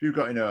 If you've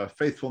got, you know, a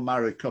faithful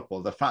married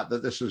couple, the fact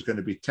that this is going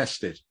to be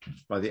tested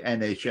by the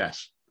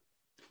NHS,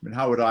 I mean,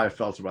 how would I have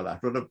felt about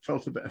that? Would I have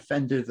felt a bit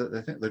offended that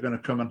they think they're going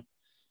to come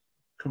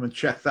and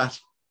check that?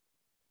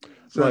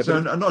 So, right,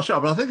 I'm not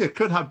sure, but I think it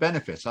could have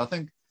benefits. I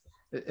think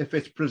if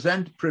it's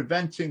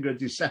preventing a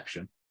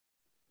deception,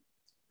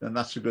 then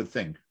that's a good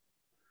thing.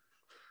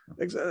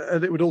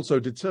 And it would also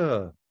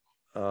deter.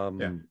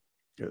 Would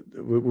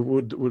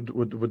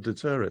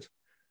deter it.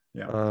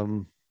 Yeah.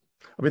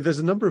 I mean, there's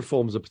a number of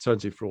forms of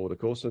paternity fraud, of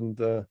course, and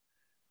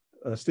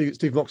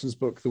Steve Moxon's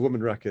book, The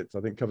Woman Racket,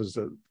 I think covers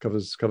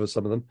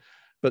some of them.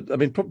 But I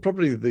mean,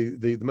 probably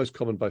the most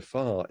common by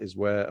far is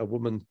where a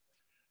woman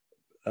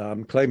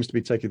claims to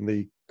be taking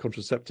the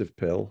contraceptive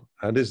pill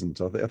and isn't.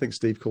 I think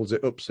Steve calls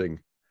it upsing.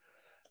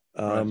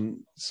 Right.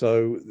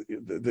 So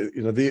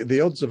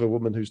the odds of a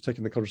woman who's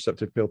taking the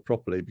contraceptive pill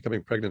properly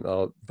becoming pregnant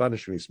are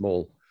vanishingly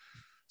small.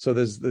 So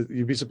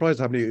you'd be surprised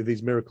how many of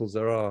these miracles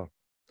there are.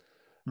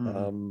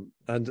 And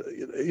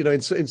you know,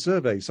 in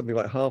surveys, something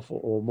like half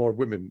or more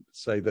women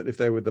say that if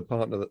they were with the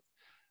partner that,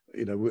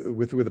 you know,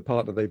 with a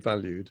partner they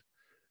valued,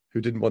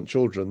 who didn't want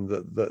children,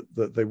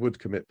 that they would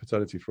commit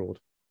paternity fraud.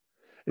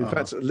 In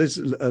fact,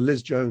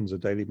 Liz Jones, a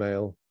Daily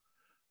Mail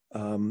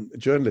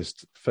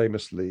journalist,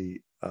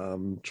 famously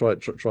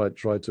tried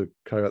to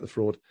carry out the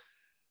fraud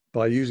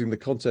by using the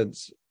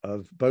contents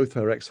of both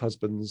her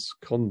ex-husband's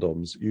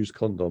used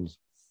condoms.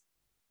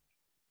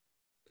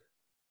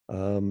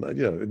 You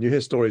know, and you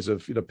hear stories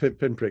of, you know,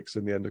 pinpricks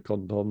in the end of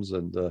condoms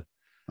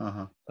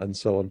and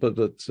so on. But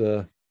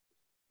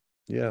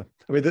yeah,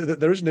 I mean,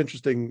 there is an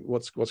interesting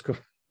what's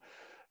called.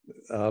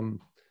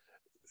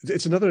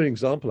 It's another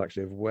example,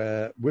 actually, of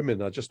where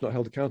women are just not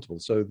held accountable.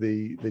 So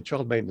the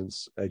Child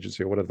Maintenance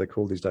Agency, or whatever they're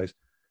called these days,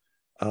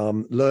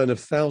 learn of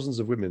thousands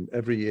of women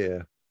every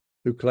year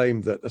who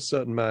claim that a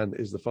certain man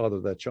is the father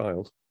of their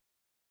child,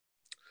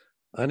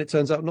 And it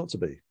turns out not to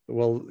be.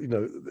 Well,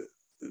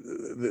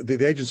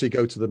 the agency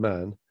go to the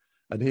man,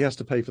 and he has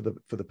to pay for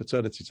the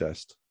paternity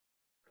test.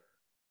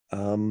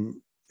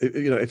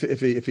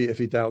 If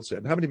he doubts it,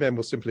 and how many men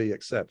will simply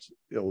accept,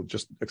 or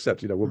just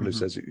accept, a woman who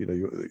says,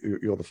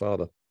 you're the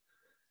father.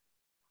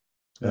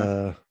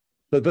 Yeah.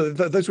 But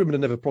those women are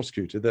never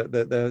prosecuted.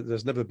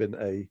 There's never been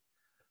a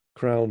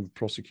Crown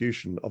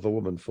prosecution of a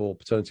woman for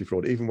paternity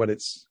fraud, even when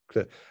it's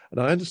clear. And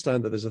I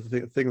understand that there's a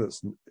thing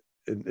that's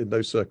in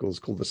those circles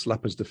called the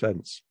slapper's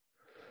defense,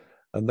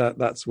 and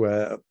that's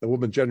where a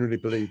woman generally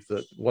believed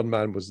that one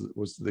man was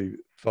the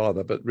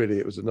father, but really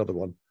it was another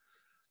one.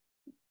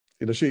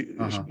 She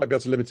might be able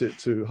to limit it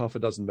to half a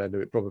dozen men who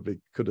it probably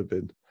could have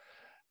been.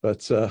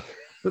 But so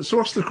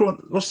what's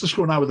the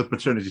score now with the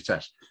paternity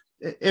test?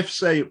 If,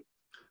 say,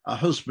 a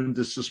husband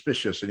is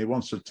suspicious and he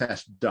wants a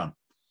test done,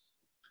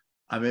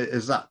 I mean,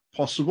 is that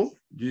possible?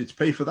 Do you need to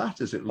pay for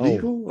that? Is it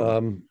legal?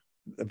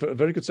 A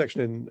very good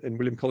section in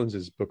William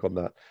Collins's book on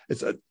that.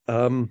 It's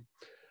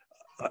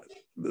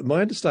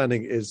my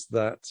understanding is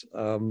that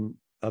a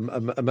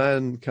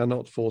man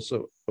cannot force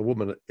a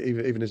woman,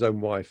 even his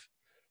own wife.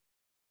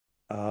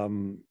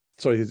 Cannot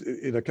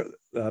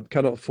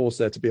force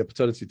there to be a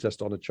paternity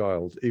test on a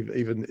child,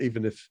 even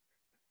if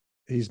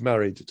he's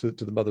married to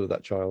the mother of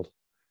that child.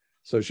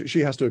 So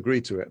she has to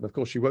agree to it, and of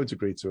course she won't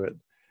agree to it.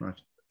 Right.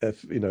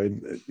 If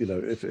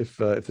if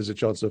there's a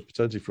chance of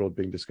paternity fraud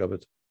being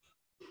discovered.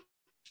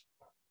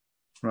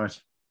 Right.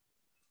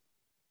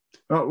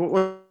 What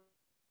do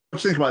you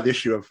think about the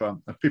issue of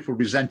people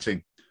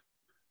resenting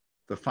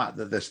the fact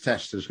that this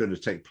test is going to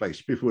take place?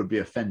 People would be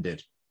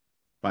offended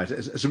by it.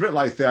 It's a bit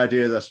like the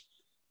idea that,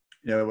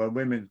 when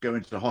women go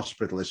into the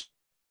hospital, they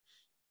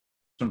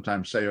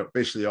sometimes say,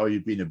 basically, "Oh,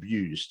 you've been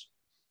abused,"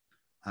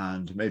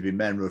 and maybe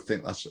men would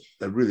think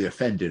they're really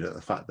offended at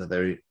the fact that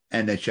the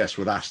NHS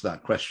would ask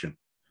that question.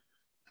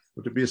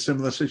 Would it be a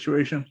similar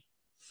situation?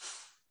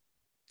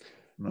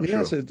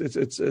 Yes, sure.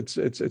 It's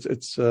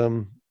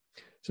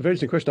a very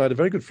interesting question. I had a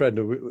very good friend,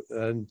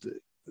 and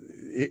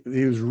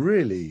he was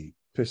really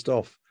pissed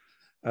off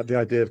at the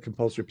idea of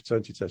compulsory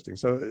paternity testing.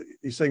 So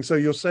he's saying, "So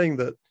you're saying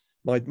that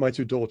my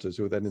two daughters,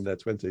 who are then in their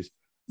 20s,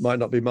 might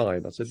not be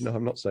mine?" I said, "No,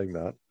 I'm not saying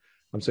that.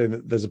 I'm saying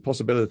that there's a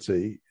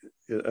possibility,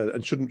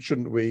 and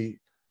shouldn't we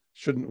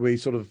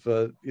sort of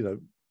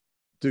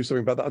do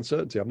something about that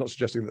uncertainty? I'm not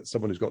suggesting that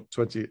someone who's got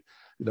 20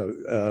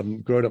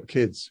 grown up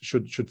kids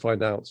should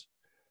find out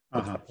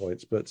at that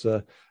point. But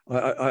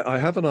I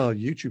have on our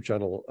YouTube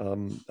channel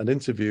an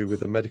interview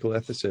with a medical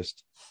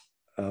ethicist,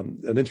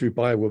 an interview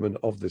by a woman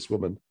of this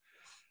woman.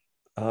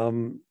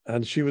 And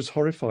she was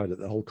horrified at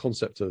the whole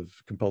concept of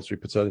compulsory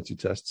paternity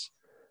tests,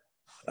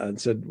 and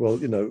said, "Well,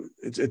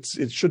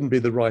 it shouldn't be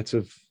the right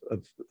of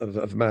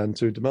man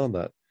to demand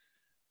that."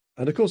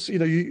 And of course,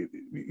 you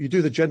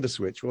do the gender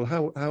switch. Well,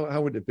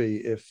 how would it be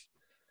if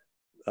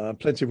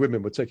plenty of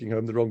women were taking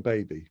home the wrong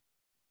baby,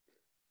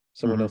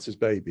 someone else's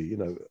baby,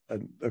 and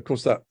of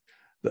course that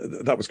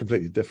was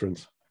completely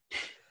different.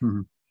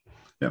 Mm-hmm.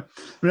 Yeah,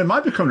 I mean, it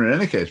might become in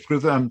any case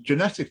because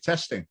genetic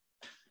testing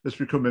is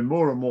becoming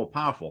more and more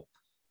powerful.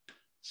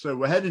 So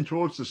we're heading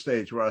towards the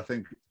stage where I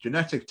think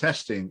genetic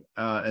testing,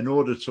 in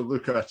order to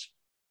look at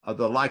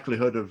the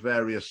likelihood of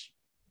various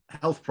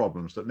health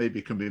problems that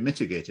maybe can be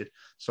mitigated.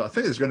 So I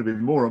think there's going to be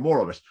more and more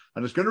of it,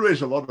 and it's going to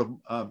raise a lot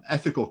of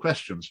ethical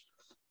questions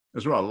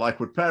as well. Like,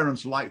 would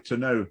parents like to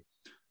know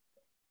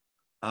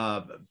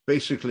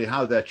basically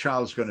how their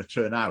child's going to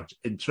turn out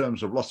in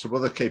terms of lots of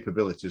other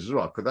capabilities as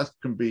well? Because that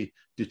can be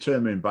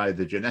determined by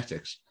the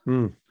genetics.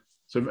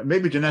 So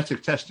maybe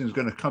genetic testing is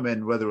going to come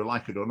in whether we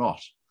like it or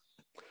not.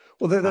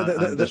 Well,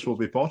 this will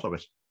be part of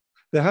it.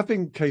 There have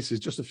been cases,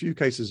 just a few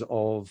cases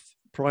of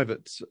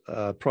private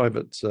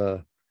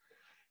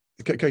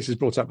cases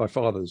brought out by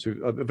fathers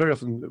who very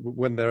often,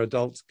 when they're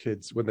adult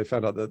kids, when they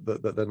found out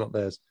that they're not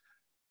theirs,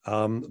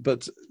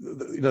 but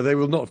they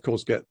will not, of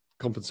course, get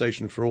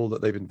compensation for all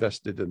that they've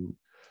invested in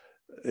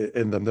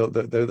them.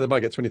 They might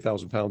get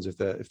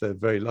 £20,000 if they're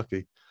very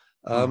lucky.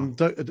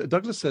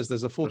 Douglas says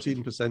there's a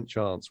 14%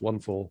 chance,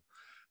 1/4,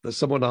 that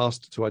someone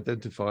asked to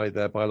identify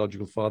their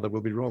biological father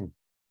will be wrong.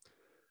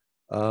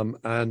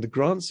 And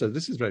Grant said,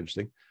 this is very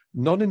interesting,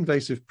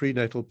 non-invasive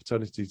prenatal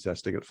paternity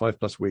testing at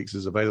 5+ weeks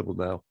is available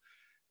now.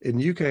 In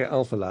UK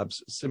Alpha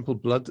Labs, simple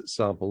blood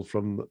sample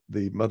from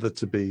the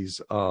mother-to-be's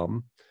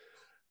arm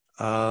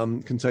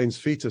contains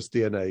fetus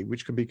DNA,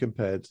 which can be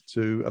compared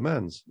to a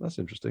man's. That's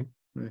interesting.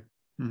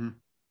 Mm-hmm.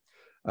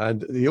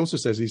 And he also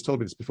says, he's told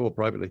me this before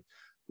privately,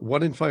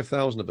 1 in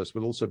 5,000 of us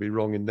will also be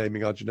wrong in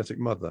naming our genetic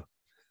mother.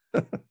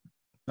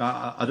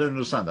 I don't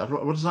understand that.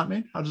 What does that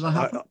mean? How does that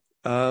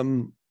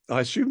happen?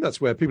 I assume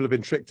that's where people have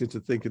been tricked into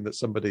thinking that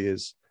somebody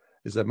is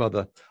their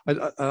mother.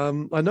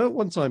 I know at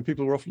one time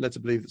people were often led to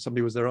believe that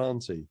somebody was their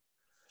auntie.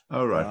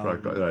 Oh, right.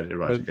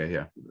 Okay,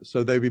 yeah.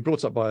 So they'd be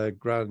brought up by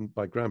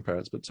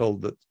grandparents, but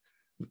told that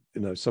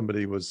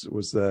somebody was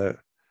an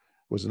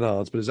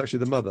aunt, but it's actually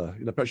the mother.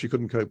 Perhaps she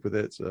couldn't cope with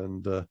it,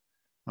 and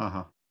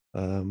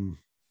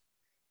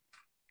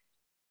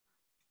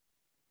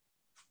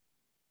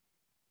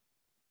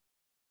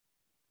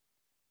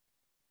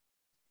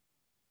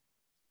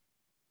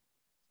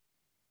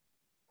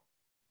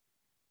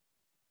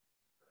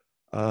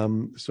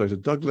So to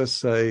Douglas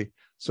say,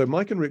 so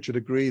Mike and Richard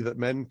agree that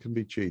men can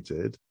be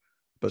cheated,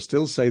 but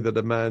still say that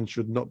a man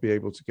should not be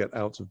able to get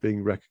out of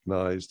being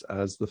recognized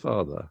as the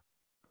father.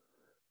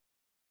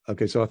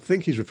 Okay, so I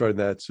think he's referring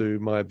there to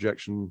my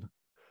objection.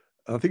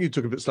 I think you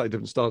took a bit slightly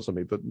different stance on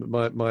me, but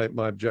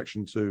my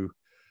objection to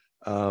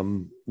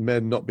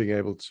men not being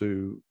able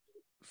to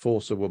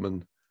force a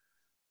woman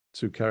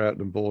to carry out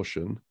an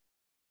abortion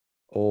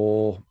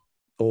or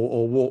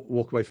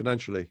walk away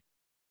financially.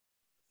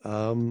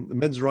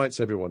 Men's rights,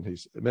 everyone.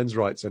 Men's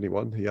rights,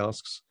 anyone. He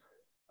asks.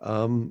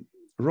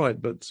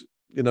 Right, but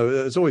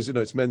as always,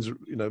 it's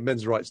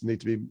men's rights need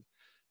to be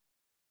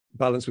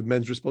balanced with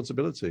men's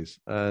responsibilities,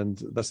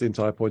 and that's the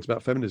entire point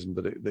about feminism,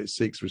 that it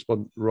seeks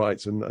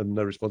rights and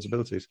no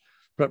responsibilities.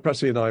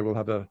 Perhaps he and I will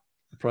have a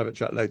private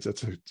chat later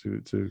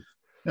to.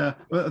 Yeah,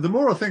 the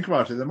more I think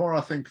about it, the more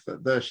I think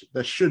that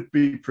there should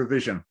be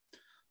provision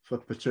for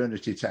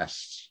paternity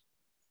tests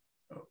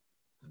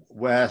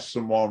where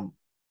someone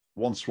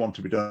wants one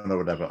to be done or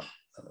whatever.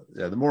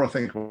 The more I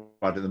think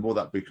about it, the more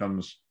that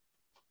becomes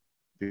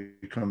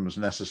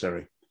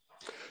necessary.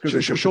 Because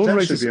it could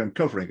potentially be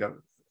uncovering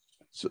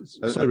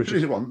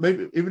pretty one,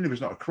 maybe even if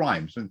it's not a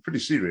crime, it's pretty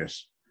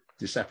serious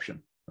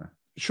deception.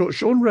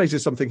 Sean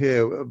raises something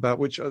here about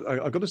which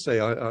I've got to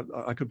say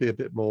I could be a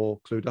bit more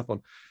clued up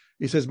on.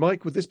 He says,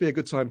 Mike, would this be a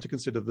good time to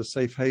consider the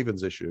safe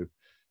havens issue?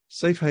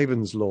 Safe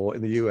havens law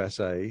in the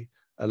USA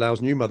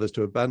allows new mothers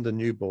to abandon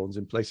newborns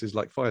in places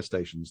like fire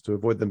stations to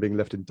avoid them being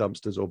left in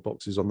dumpsters or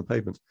boxes on the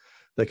pavement.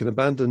 They can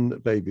abandon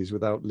babies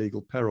without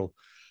legal peril.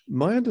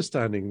 My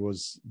understanding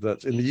was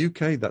that in the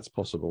UK that's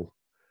possible,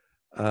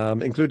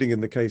 including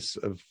in the case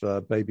of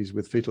babies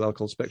with fetal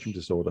alcohol spectrum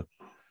disorder.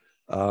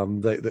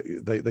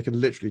 They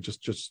can literally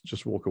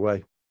just walk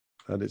away,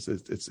 and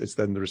it's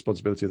then the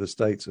responsibility of the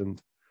state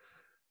and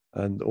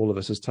all of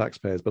us as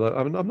taxpayers. But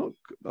I'm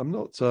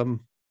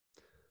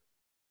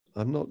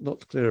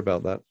not clear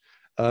about that.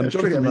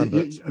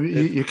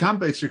 You can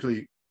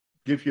basically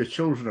give your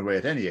children away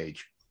at any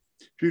age.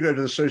 If you go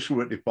to the social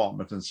work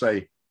department and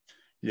say,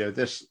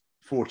 this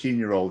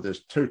 14-year-old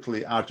is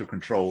totally out of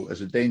control,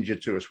 is a danger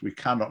to us, we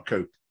cannot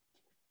cope,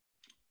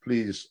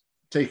 please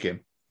take him,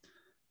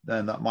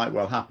 then that might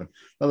well happen.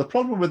 Now, the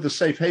problem with the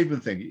safe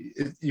haven thing,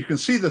 you can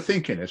see the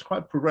thinking, it's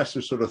quite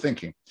progressive sort of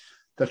thinking.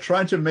 They're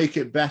trying to make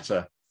it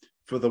better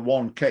for the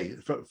one case,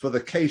 for the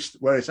case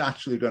where it's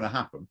actually going to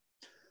happen.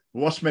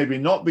 What's maybe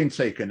not been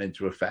taken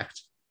into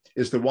effect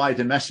is the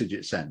wider message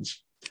it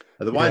sends.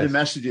 The wider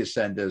message it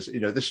sends is,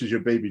 this is your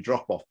baby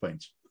drop-off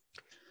point.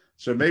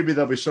 So maybe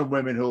there'll be some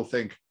women who'll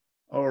think,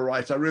 all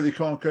right, I really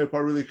can't cope. I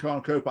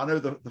know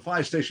the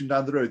fire station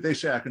down the road, they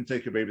say I can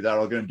take a baby there,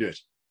 I'll go and do it.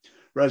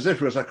 Whereas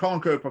if it was, I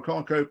can't cope,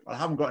 I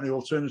haven't got any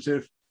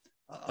alternative,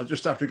 I'll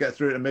just have to get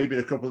through it, and maybe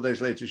a couple of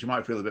days later she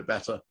might feel a bit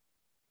better.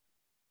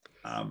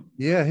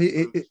 He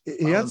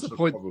adds the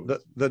point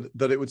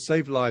that it would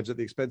save lives at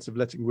the expense of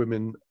letting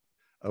women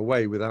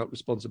away without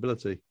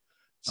responsibility.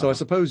 So I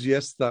suppose,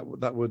 yes, that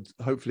would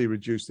hopefully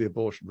reduce the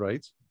abortion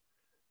rate.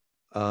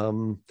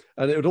 And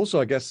it would also,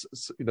 I guess,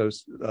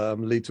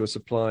 lead to a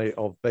supply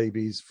of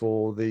babies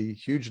for the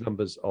huge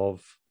numbers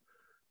of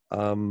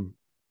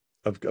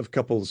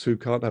couples who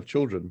can't have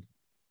children.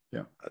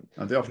 Yeah,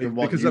 and they often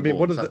want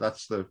newborns.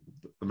 That's the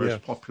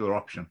most popular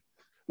option.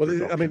 Well,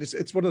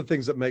 it's one of the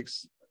things that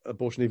makes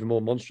abortion even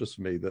more monstrous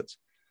for me, that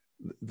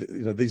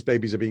these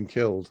babies are being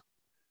killed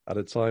at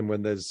a time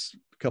when there's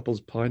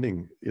couples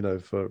pining,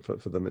 for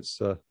them. It's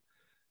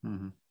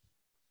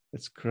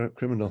it's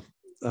criminal.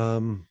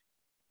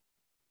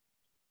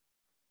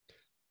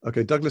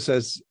 Okay, Douglas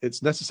says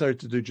it's necessary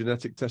to do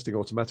genetic testing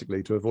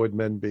automatically to avoid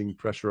men being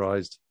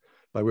pressurized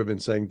by women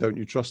saying, "Don't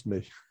you trust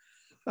me?"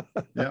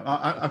 Yeah,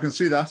 I can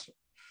see that.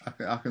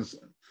 I can.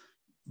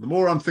 The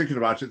more I'm thinking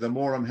about it, the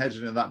more I'm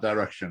heading in that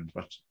direction.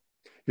 But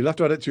you'll have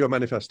to add it to your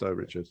manifesto,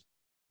 Richard.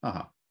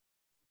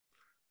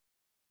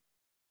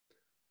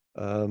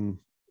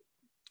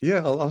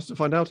 Yeah, I'll have to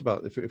find out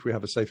about if we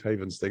have a safe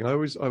havens thing. I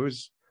always, I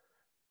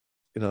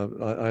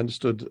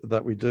understood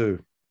that we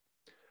do.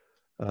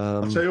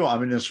 I'll tell you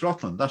what, in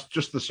Scotland, that's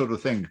just the sort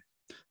of thing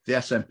the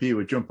SNP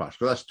would jump at,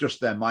 because that's just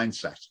their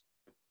mindset,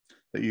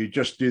 that you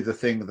just do the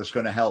thing that's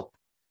going to help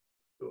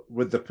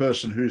with the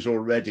person who's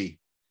already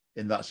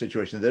in that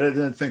situation. They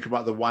don't think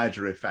about the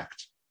wider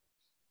effect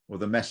or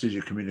the message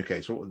it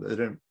communicates. They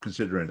don't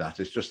consider that.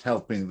 It's just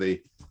helping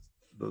the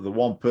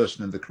one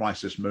person in the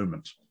crisis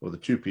moment, or the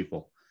two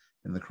people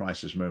in the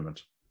crisis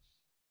moment.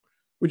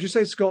 Would you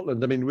say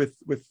Scotland?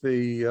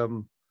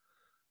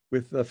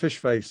 With Fish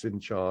Face in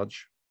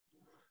charge.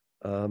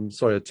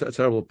 Sorry, a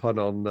terrible pun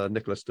on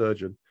Nicola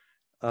Sturgeon.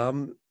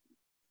 I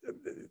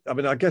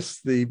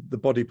guess the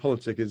body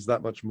politic is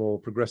that much more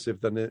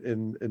progressive than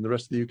in the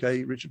rest of the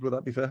UK. Richard, would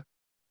that be fair?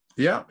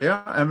 Yeah.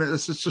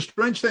 It's a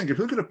strange thing. If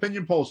you look at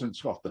opinion polls in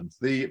Scotland,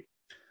 the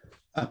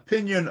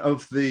opinion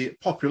of the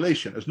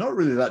population is not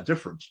really that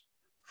different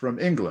from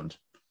England.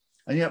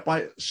 And yet,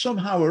 by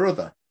somehow or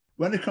other,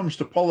 when it comes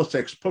to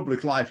politics,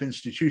 public life,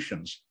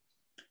 institutions,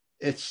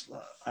 it's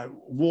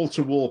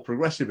wall-to-wall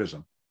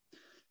progressivism.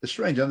 it's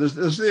strange. And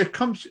there's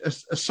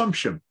the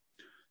assumption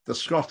that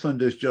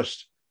Scotland is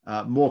just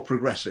more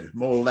progressive,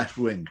 more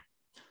left-wing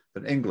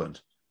than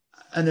England.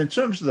 And in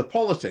terms of the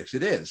politics,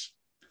 it is.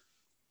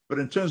 But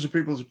in terms of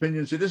people's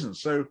opinions, it isn't.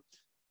 So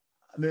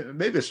I mean,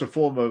 maybe it's a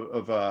form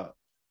of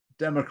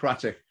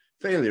democratic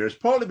failure. It's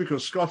partly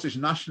because Scottish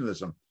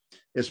nationalism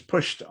is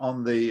pushed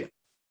on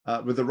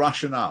with the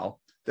rationale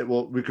that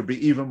we could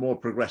be even more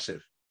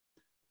progressive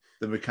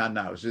than we can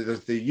now. So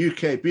the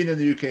UK, being in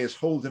the UK, is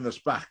holding us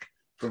back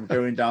from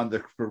going down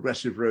the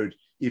progressive road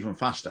even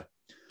faster.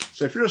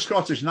 So if you're a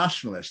Scottish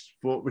nationalist,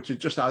 which is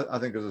just, I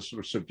think, is a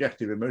sort of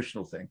subjective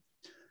emotional thing,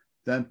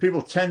 then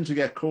people tend to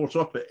get caught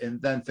up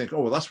and then think,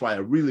 oh, well, that's why I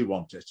really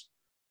want it,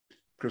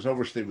 because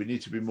obviously we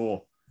need to be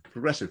more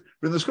progressive.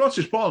 But in the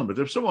Scottish Parliament,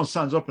 if someone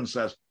stands up and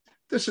says,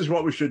 this is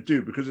what we should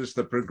do because it's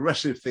the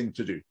progressive thing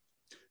to do,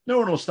 no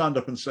one will stand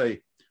up and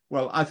say,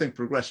 well, I think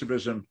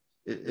progressivism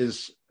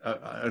is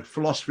a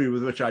philosophy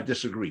with which I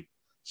disagree,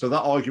 so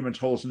that argument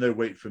holds no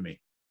weight for me.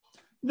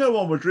 No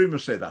one would dream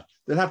of say that.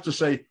 They'd have to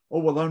say, oh,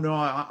 well, no,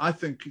 I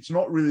think it's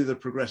not really the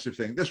progressive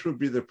thing. This would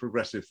be the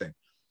progressive thing.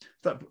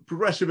 That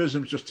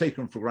progressivism is just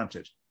taken for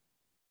granted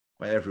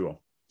by everyone.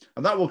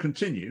 And that will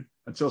continue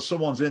until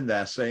someone's in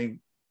there saying,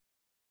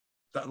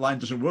 that line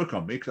doesn't work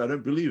on me because I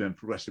don't believe in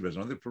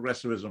progressivism. I think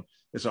progressivism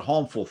is a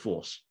harmful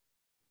force.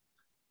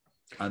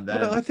 And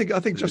then I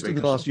think just in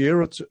the last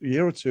year or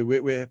two,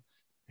 we're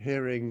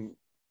hearing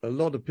a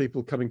lot of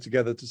people coming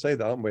together to say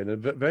that, aren't we? And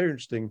a very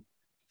interesting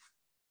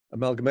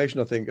amalgamation,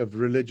 I think, of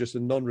religious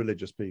and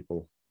non-religious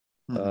people.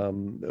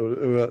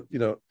 Who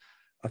are,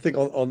 I think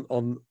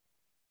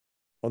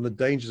on the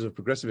dangers of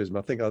progressivism,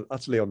 I think are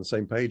utterly on the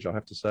same page, I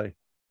have to say.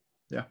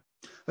 Yeah.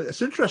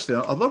 It's interesting.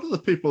 A lot of the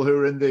people who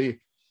are in the,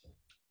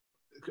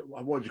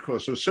 what do you call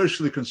it, so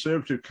socially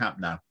conservative camp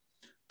now,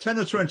 10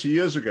 or 20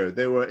 years ago,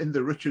 they were in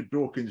the Richard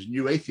Dawkins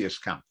New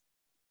Atheist camp.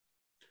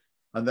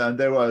 And then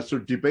they were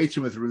sort of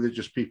debating with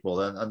religious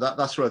people, and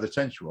that's where the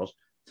tension was.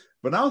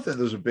 But now I think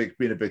there's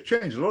been a big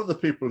change. A lot of the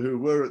people who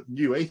were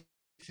New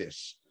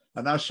Atheists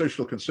are now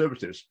social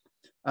conservatives.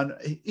 And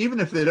even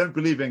if they don't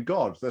believe in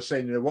God, they're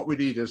saying, what we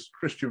need is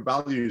Christian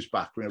values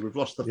back. We've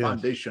lost the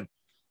foundation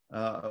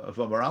of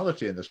our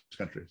morality in this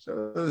country.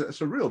 So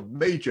it's a real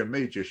major,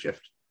 major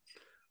shift.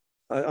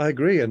 I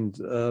agree. And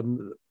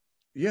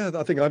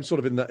I think I'm sort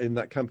of in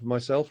that camp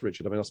myself,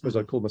 Richard. I mean, I suppose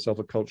I'd call myself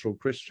a cultural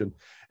Christian.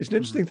 It's an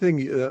interesting thing.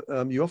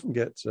 You often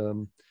get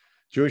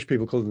Jewish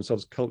people call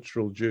themselves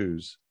cultural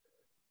Jews.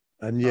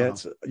 And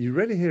yet you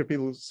rarely hear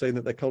people saying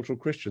that they're cultural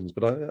Christians.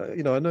 But I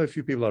know a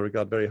few people I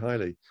regard very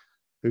highly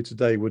who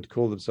today would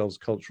call themselves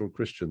cultural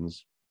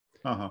Christians.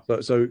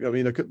 So I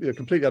mean, I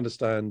completely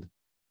understand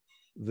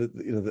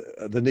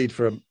the need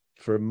for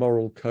a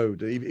moral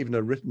code, even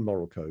a written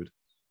moral code.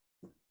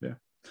 Yeah,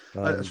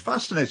 it's a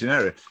fascinating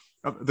area.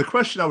 The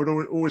question I would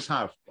always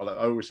have,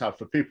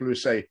 for people who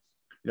say,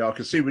 I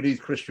can see we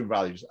need Christian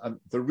values, and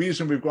the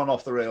reason we've gone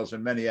off the rails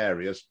in many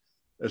areas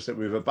is that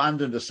we've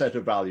abandoned a set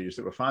of values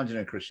that were founded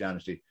in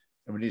Christianity,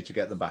 and we need to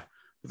get them back.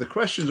 But the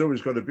question's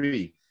always got to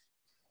be,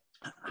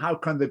 how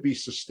can they be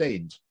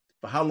sustained?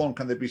 For how long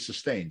can they be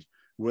sustained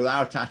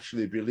without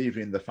actually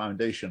believing the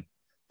foundation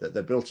that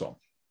they're built on?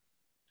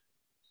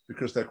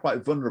 Because they're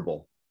quite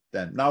vulnerable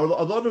then. Now,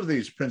 a lot of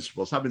these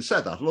principles, having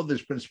said that, a lot of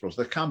these principles,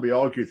 they can be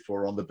argued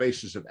for on the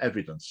basis of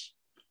evidence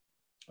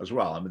as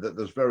well. I mean,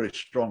 there's very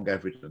strong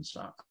evidence,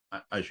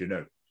 as you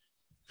know,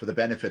 for the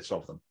benefits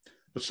of them.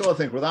 But still, I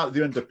think without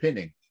the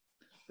underpinning,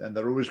 then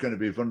they're always going to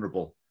be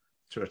vulnerable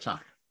to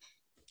attack.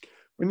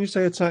 When you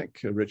say attack,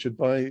 Richard,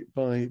 by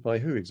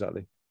who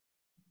exactly?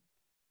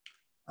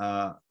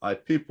 By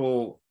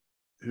people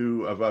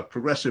who have a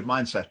progressive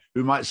mindset,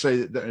 who might say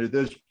that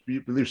those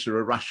beliefs are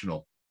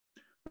irrational.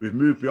 We've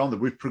moved beyond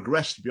them. We've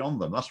progressed beyond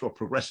them. That's what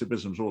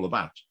progressivism is all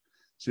about.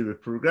 See, we've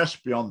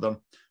progressed beyond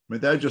them. I mean,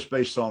 they're just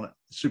based on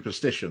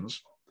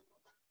superstitions.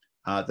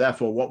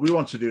 Therefore, what we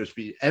want to do is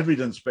be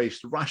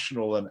evidence-based,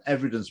 rational and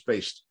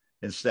evidence-based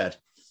instead.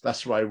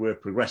 That's why we're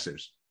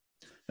progressives.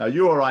 Now,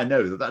 you or I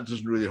know that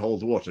doesn't really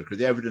hold water because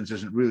the evidence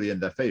isn't really in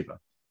their favor.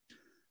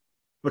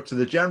 But to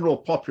the general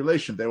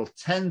population, they will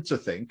tend to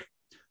think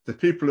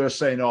that people who are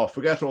saying, oh,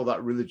 forget all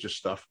that religious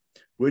stuff,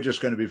 we're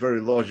just going to be very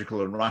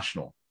logical and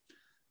rational.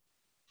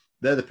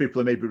 They're the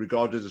people who may be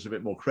regarded as a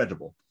bit more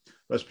credible.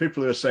 Whereas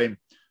people who are saying,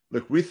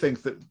 look, we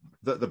think that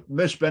the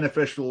most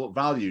beneficial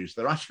values,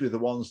 they're actually the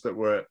ones that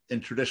were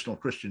in traditional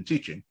Christian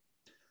teaching.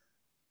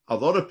 A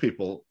lot of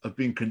people have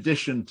been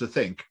conditioned to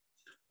think,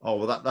 oh,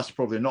 well, that's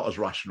probably not as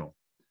rational.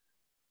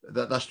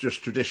 That's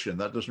just tradition.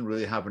 That doesn't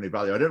really have any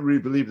value. I don't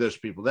really believe those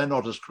people. They're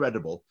not as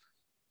credible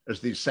as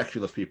these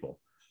secular people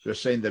who are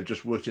saying they've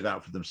just worked it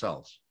out for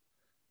themselves.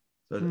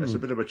 So it's a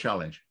bit of a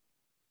challenge.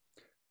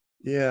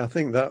 Yeah, I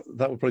think that would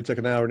probably take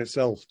an hour in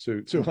itself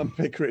to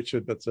unpick,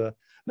 Richard. But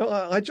no,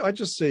 I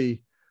just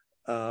see.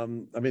 I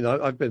mean,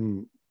 I've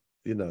been,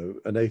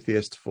 an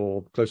atheist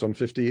for close on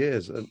 50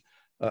 years, and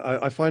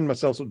I find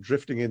myself sort of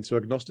drifting into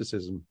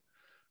agnosticism.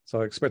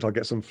 So I expect I'll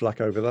get some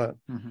flack over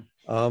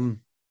that.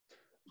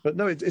 But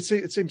no, it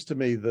seems to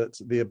me that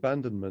the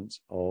abandonment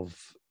of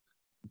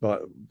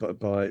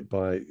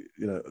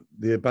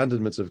the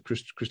abandonment of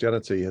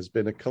Christianity has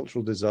been a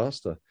cultural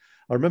disaster.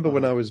 I remember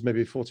when I was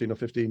maybe 14 or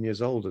 15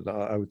 years old, and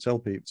I would tell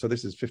people, so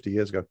this is 50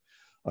 years ago,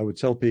 I would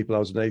tell people I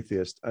was an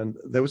atheist, and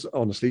there was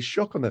honestly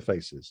shock on their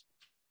faces.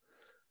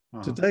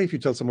 Today, if you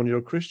tell someone you're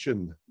a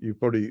Christian, you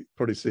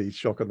probably see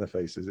shock on their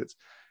faces.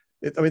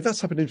 I mean,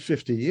 that's happened in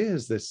 50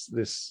 years.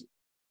 It's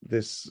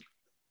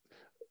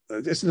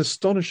an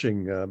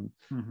astonishing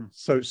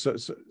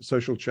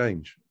social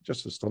change,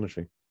 just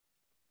astonishing.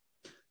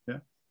 Yeah,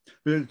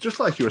 but just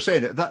like you were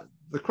saying, that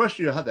the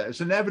question you had there is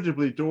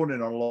inevitably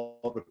dawning on a lot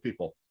of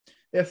people.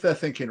 If they're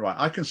thinking, right,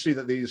 I can see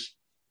that these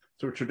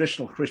sort of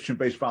traditional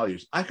Christian-based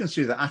values, I can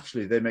see that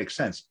actually they make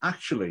sense.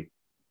 Actually,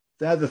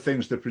 they're the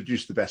things that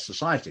produce the best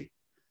society.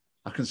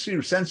 I can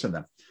see sense in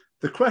them.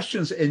 The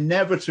question's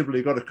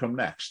inevitably got to come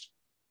next.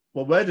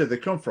 Well, where did they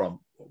come from?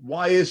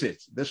 Why is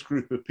it this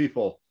group of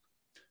people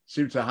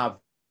seem to have...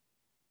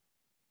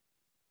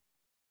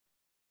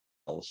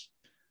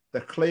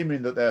 They're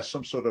claiming that there's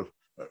some sort of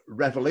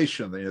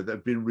revelation that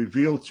have been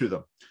revealed to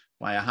them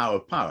by a higher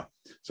power.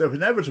 So if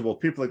inevitable,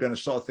 people are going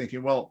to start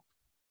thinking, well,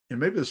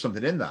 maybe there's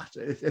something in that.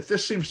 If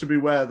this seems to be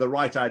where the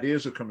right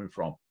ideas are coming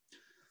from,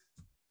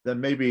 then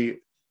maybe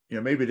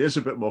it is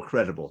a bit more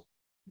credible.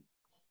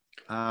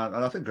 And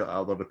I think a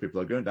lot of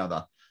people are going down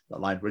that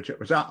line, which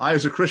I,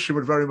 as a Christian,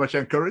 would very much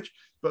encourage.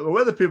 But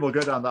whether people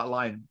go down that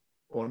line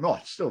or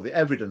not, still the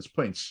evidence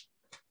points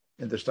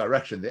in this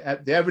direction.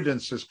 The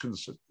evidence is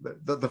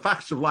the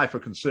facts of life are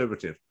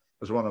conservative,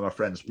 as one of my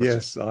friends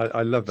puts it.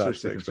 I love that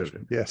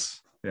expression.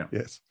 Yes, yeah,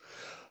 yes.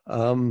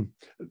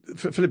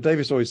 Philip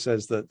Davis always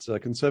says that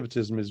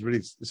conservatism is really,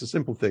 it's a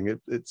simple thing.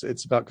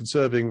 It's about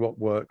conserving what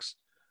works.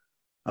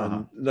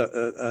 No,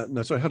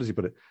 sorry, how does he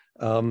put it?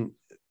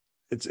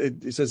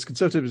 It says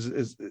conservatism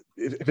is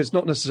if it's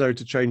not necessary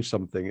to change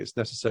something, it's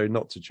necessary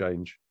not to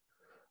change.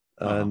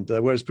 And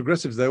whereas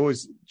progressives, they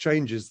always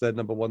change is their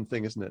number one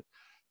thing, isn't it?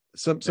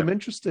 Some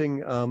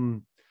interesting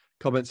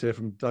comments here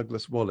from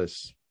Douglas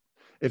Wallace.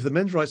 If the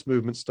men's rights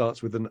movement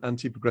starts with an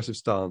anti-progressive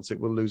stance, it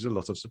will lose a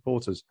lot of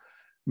supporters.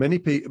 Many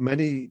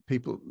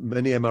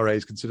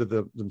MRAs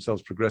consider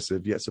themselves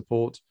progressive, yet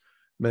support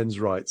men's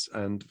rights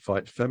and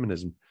fight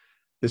feminism.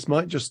 This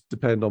might just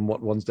depend on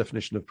what one's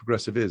definition of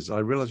progressive is. I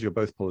realize you're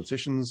both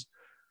politicians,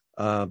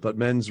 but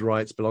men's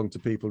rights belong to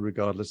people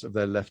regardless of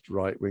their left,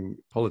 right-wing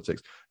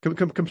politics.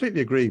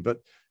 Completely agree,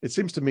 but it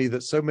seems to me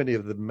that so many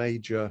of the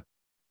major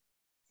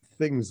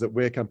things that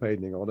we're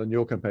campaigning on, and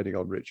you're campaigning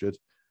on, Richard,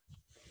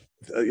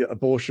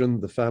 abortion,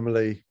 the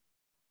family,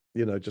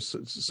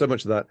 just so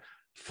much of that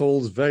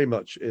falls very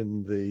much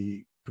in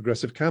the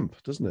progressive camp,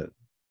 doesn't it?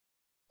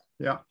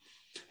 Yeah.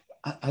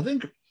 I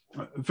think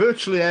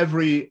virtually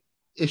every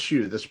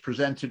issue that's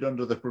presented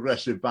under the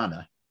progressive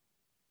banner,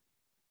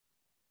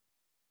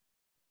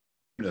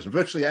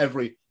 virtually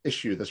every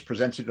issue that's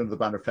presented under the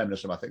banner of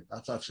feminism, I think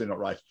that's actually not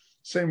right.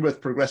 Same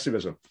with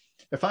progressivism.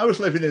 If I was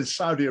living in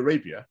Saudi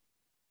Arabia,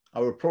 I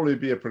would probably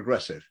be a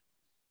progressive.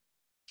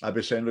 I'd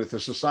be saying, look, the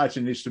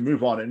society needs to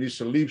move on. It needs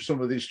to leave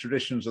some of these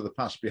traditions of the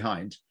past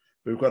behind.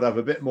 We've got to have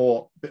a bit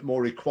more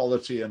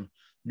equality and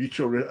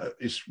mutual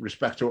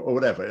respect or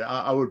whatever.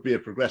 I would be a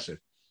progressive.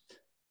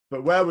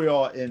 But where we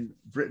are in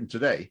Britain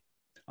today,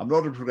 I'm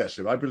not a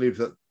progressive. I believe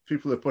that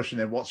people who are pushing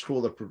in what's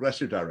called a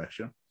progressive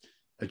direction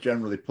are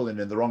generally pulling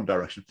in the wrong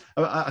direction.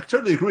 I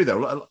totally agree,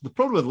 though. The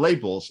problem with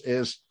labels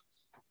is,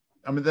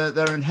 I mean,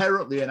 they're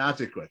inherently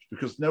inadequate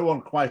because no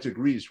one quite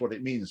agrees what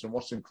it means and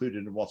what's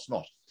included and what's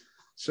not.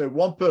 So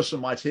one person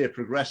might hear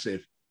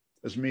progressive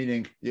as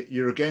meaning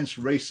you're against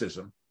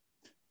racism.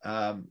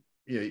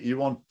 You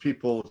want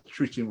people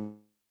treating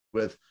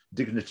with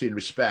dignity and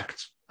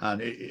respect,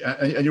 and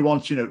you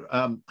want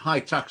high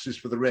taxes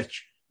for the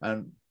rich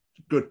and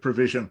good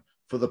provision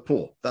for the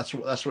poor. That's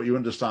what you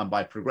understand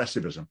by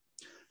progressivism.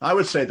 I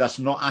would say that's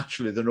not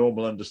actually the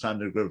normal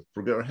understanding of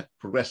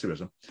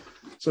progressivism.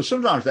 So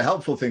sometimes the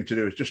helpful thing to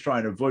do is just try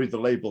and avoid the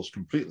labels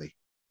completely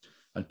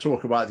and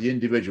talk about the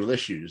individual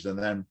issues, and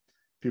then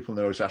people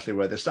know exactly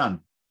where they stand.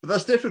 But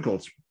that's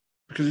difficult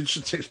because it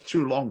just takes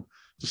too long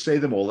to say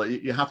them all.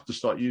 You have to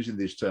start using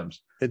these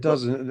terms. It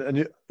does,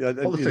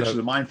 politics is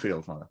a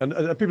minefield. And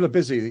people are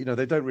busy.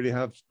 They don't really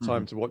have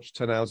time to watch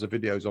 10 hours of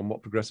videos on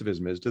what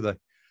progressivism is, do they?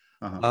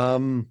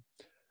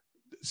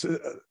 So,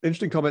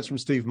 interesting comments from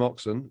Steve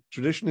Moxon.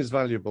 Tradition is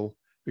valuable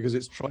because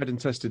it's tried and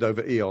tested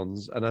over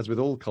eons, and as with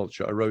all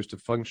culture, arose to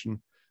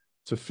function,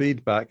 to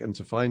feedback, and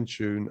to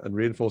fine-tune and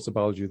reinforce the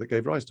biology that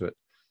gave rise to it.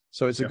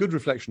 So it's a good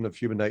reflection of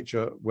human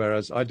nature,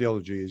 whereas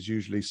ideology is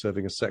usually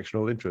serving a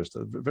sectional interest.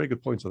 A very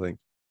good point, I think.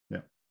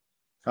 Yeah.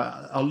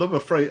 I love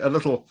a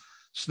little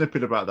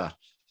snippet about that.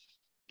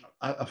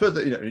 I've heard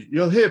that,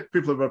 you'll hear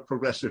people of a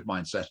progressive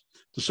mindset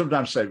to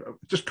sometimes say,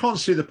 just can't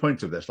see the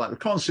point of this. Like, we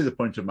can't see the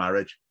point of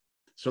marriage,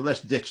 so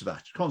let's ditch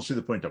that. Can't see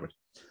the point of it.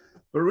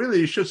 But really,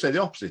 you should say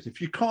the opposite.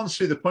 If you can't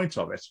see the point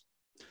of it,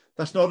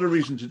 that's not a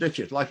reason to ditch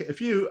it. Like if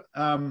you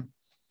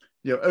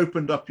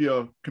opened up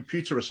your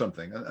computer or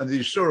something and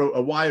you saw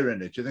a wire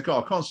in it, you think,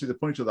 oh, I can't see the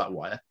point of that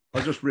wire.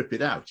 I'll just rip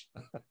it out.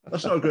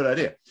 That's not a good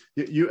idea.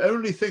 You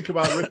only think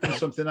about ripping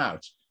something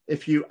out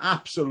if you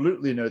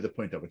absolutely know the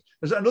point of it.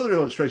 There's another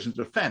illustration of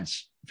a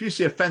fence. If you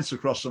see a fence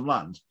across some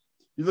land,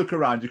 you look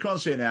around, you can't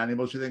see any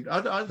animals, you think,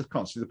 I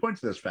can't see the point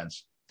of this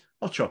fence.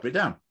 I'll chop it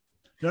down.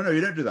 No,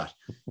 you don't do that.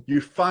 You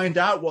find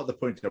out what the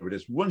point of it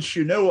is. Once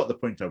you know what the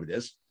point of it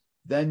is,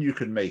 then you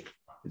can make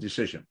a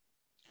decision.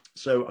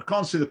 So I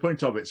can't see the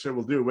point of it, so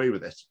we'll do away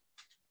with it.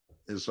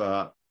 It's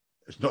not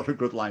a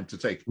good line to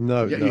take.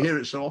 No, yet you hear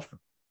it so often.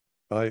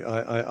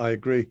 I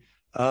agree.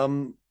 We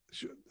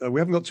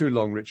haven't got too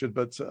long, Richard,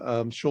 but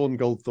Sean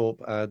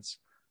Goldthorpe adds,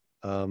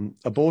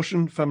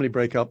 abortion, family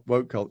breakup,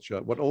 woke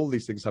culture, what all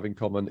these things have in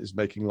common is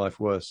making life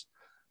worse.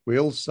 We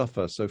all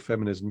suffer, so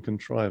feminism can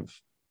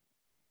triumph.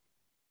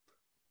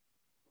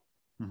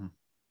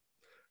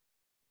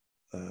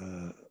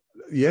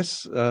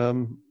 Yes,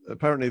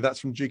 apparently that's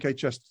from G.K.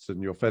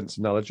 Chesterton, your fence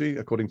analogy,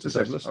 according to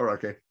Douglas. Oh,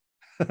 okay.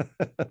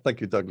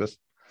 Thank you, Douglas.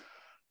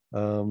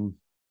 Sean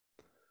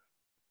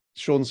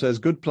says,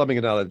 good plumbing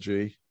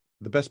analogy.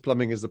 The best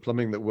plumbing is the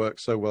plumbing that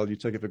works so well you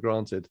take it for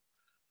granted.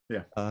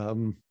 Yeah.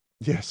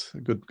 Yes,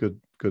 good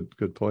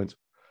point.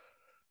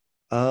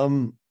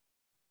 And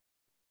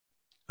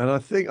I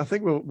think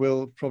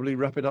we'll probably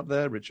wrap it up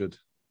there, Richard.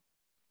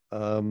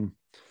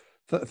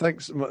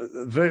 Thanks,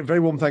 very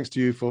warm thanks to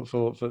you for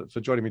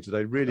joining me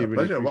today. Really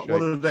appreciate what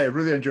a day! I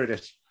really enjoyed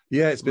it.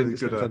 Yeah, it's been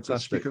good,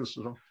 fantastic. Speakers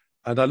as well.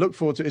 And I look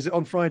forward to. Is it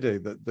on Friday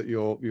that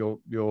your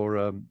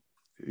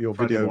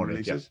Friday video morning,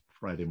 releases? yes,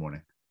 Friday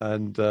morning.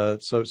 And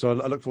so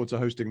I look forward to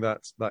hosting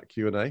that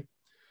Q&A.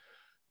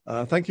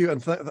 Thank you,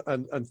 and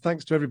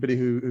thanks to everybody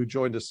who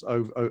joined us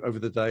over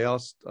the day,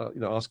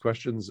 asked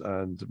questions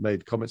and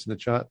made comments in the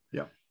chat.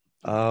 Yeah.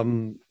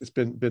 It's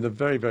been a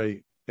very,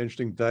 very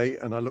interesting day,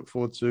 and I look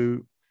forward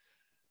to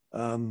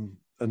let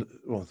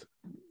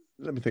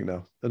me think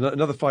now.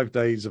 Another 5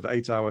 days of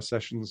 8-hour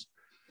sessions,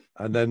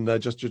 and then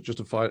just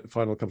a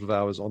final couple of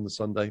hours on the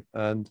Sunday.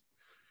 And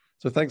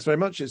so thanks very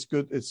much. It's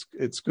good.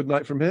 It's good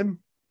night from him,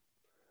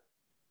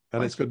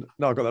 and it's good.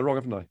 No, I got that wrong,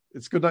 haven't I?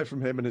 It's good night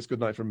from him, and it's good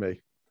night from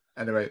me.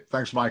 Anyway,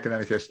 thanks, Mike, in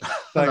any case.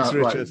 Thanks,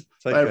 Richard.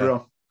 Right. Bye,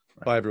 everyone.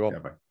 Bye, everyone. Yeah,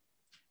 bye.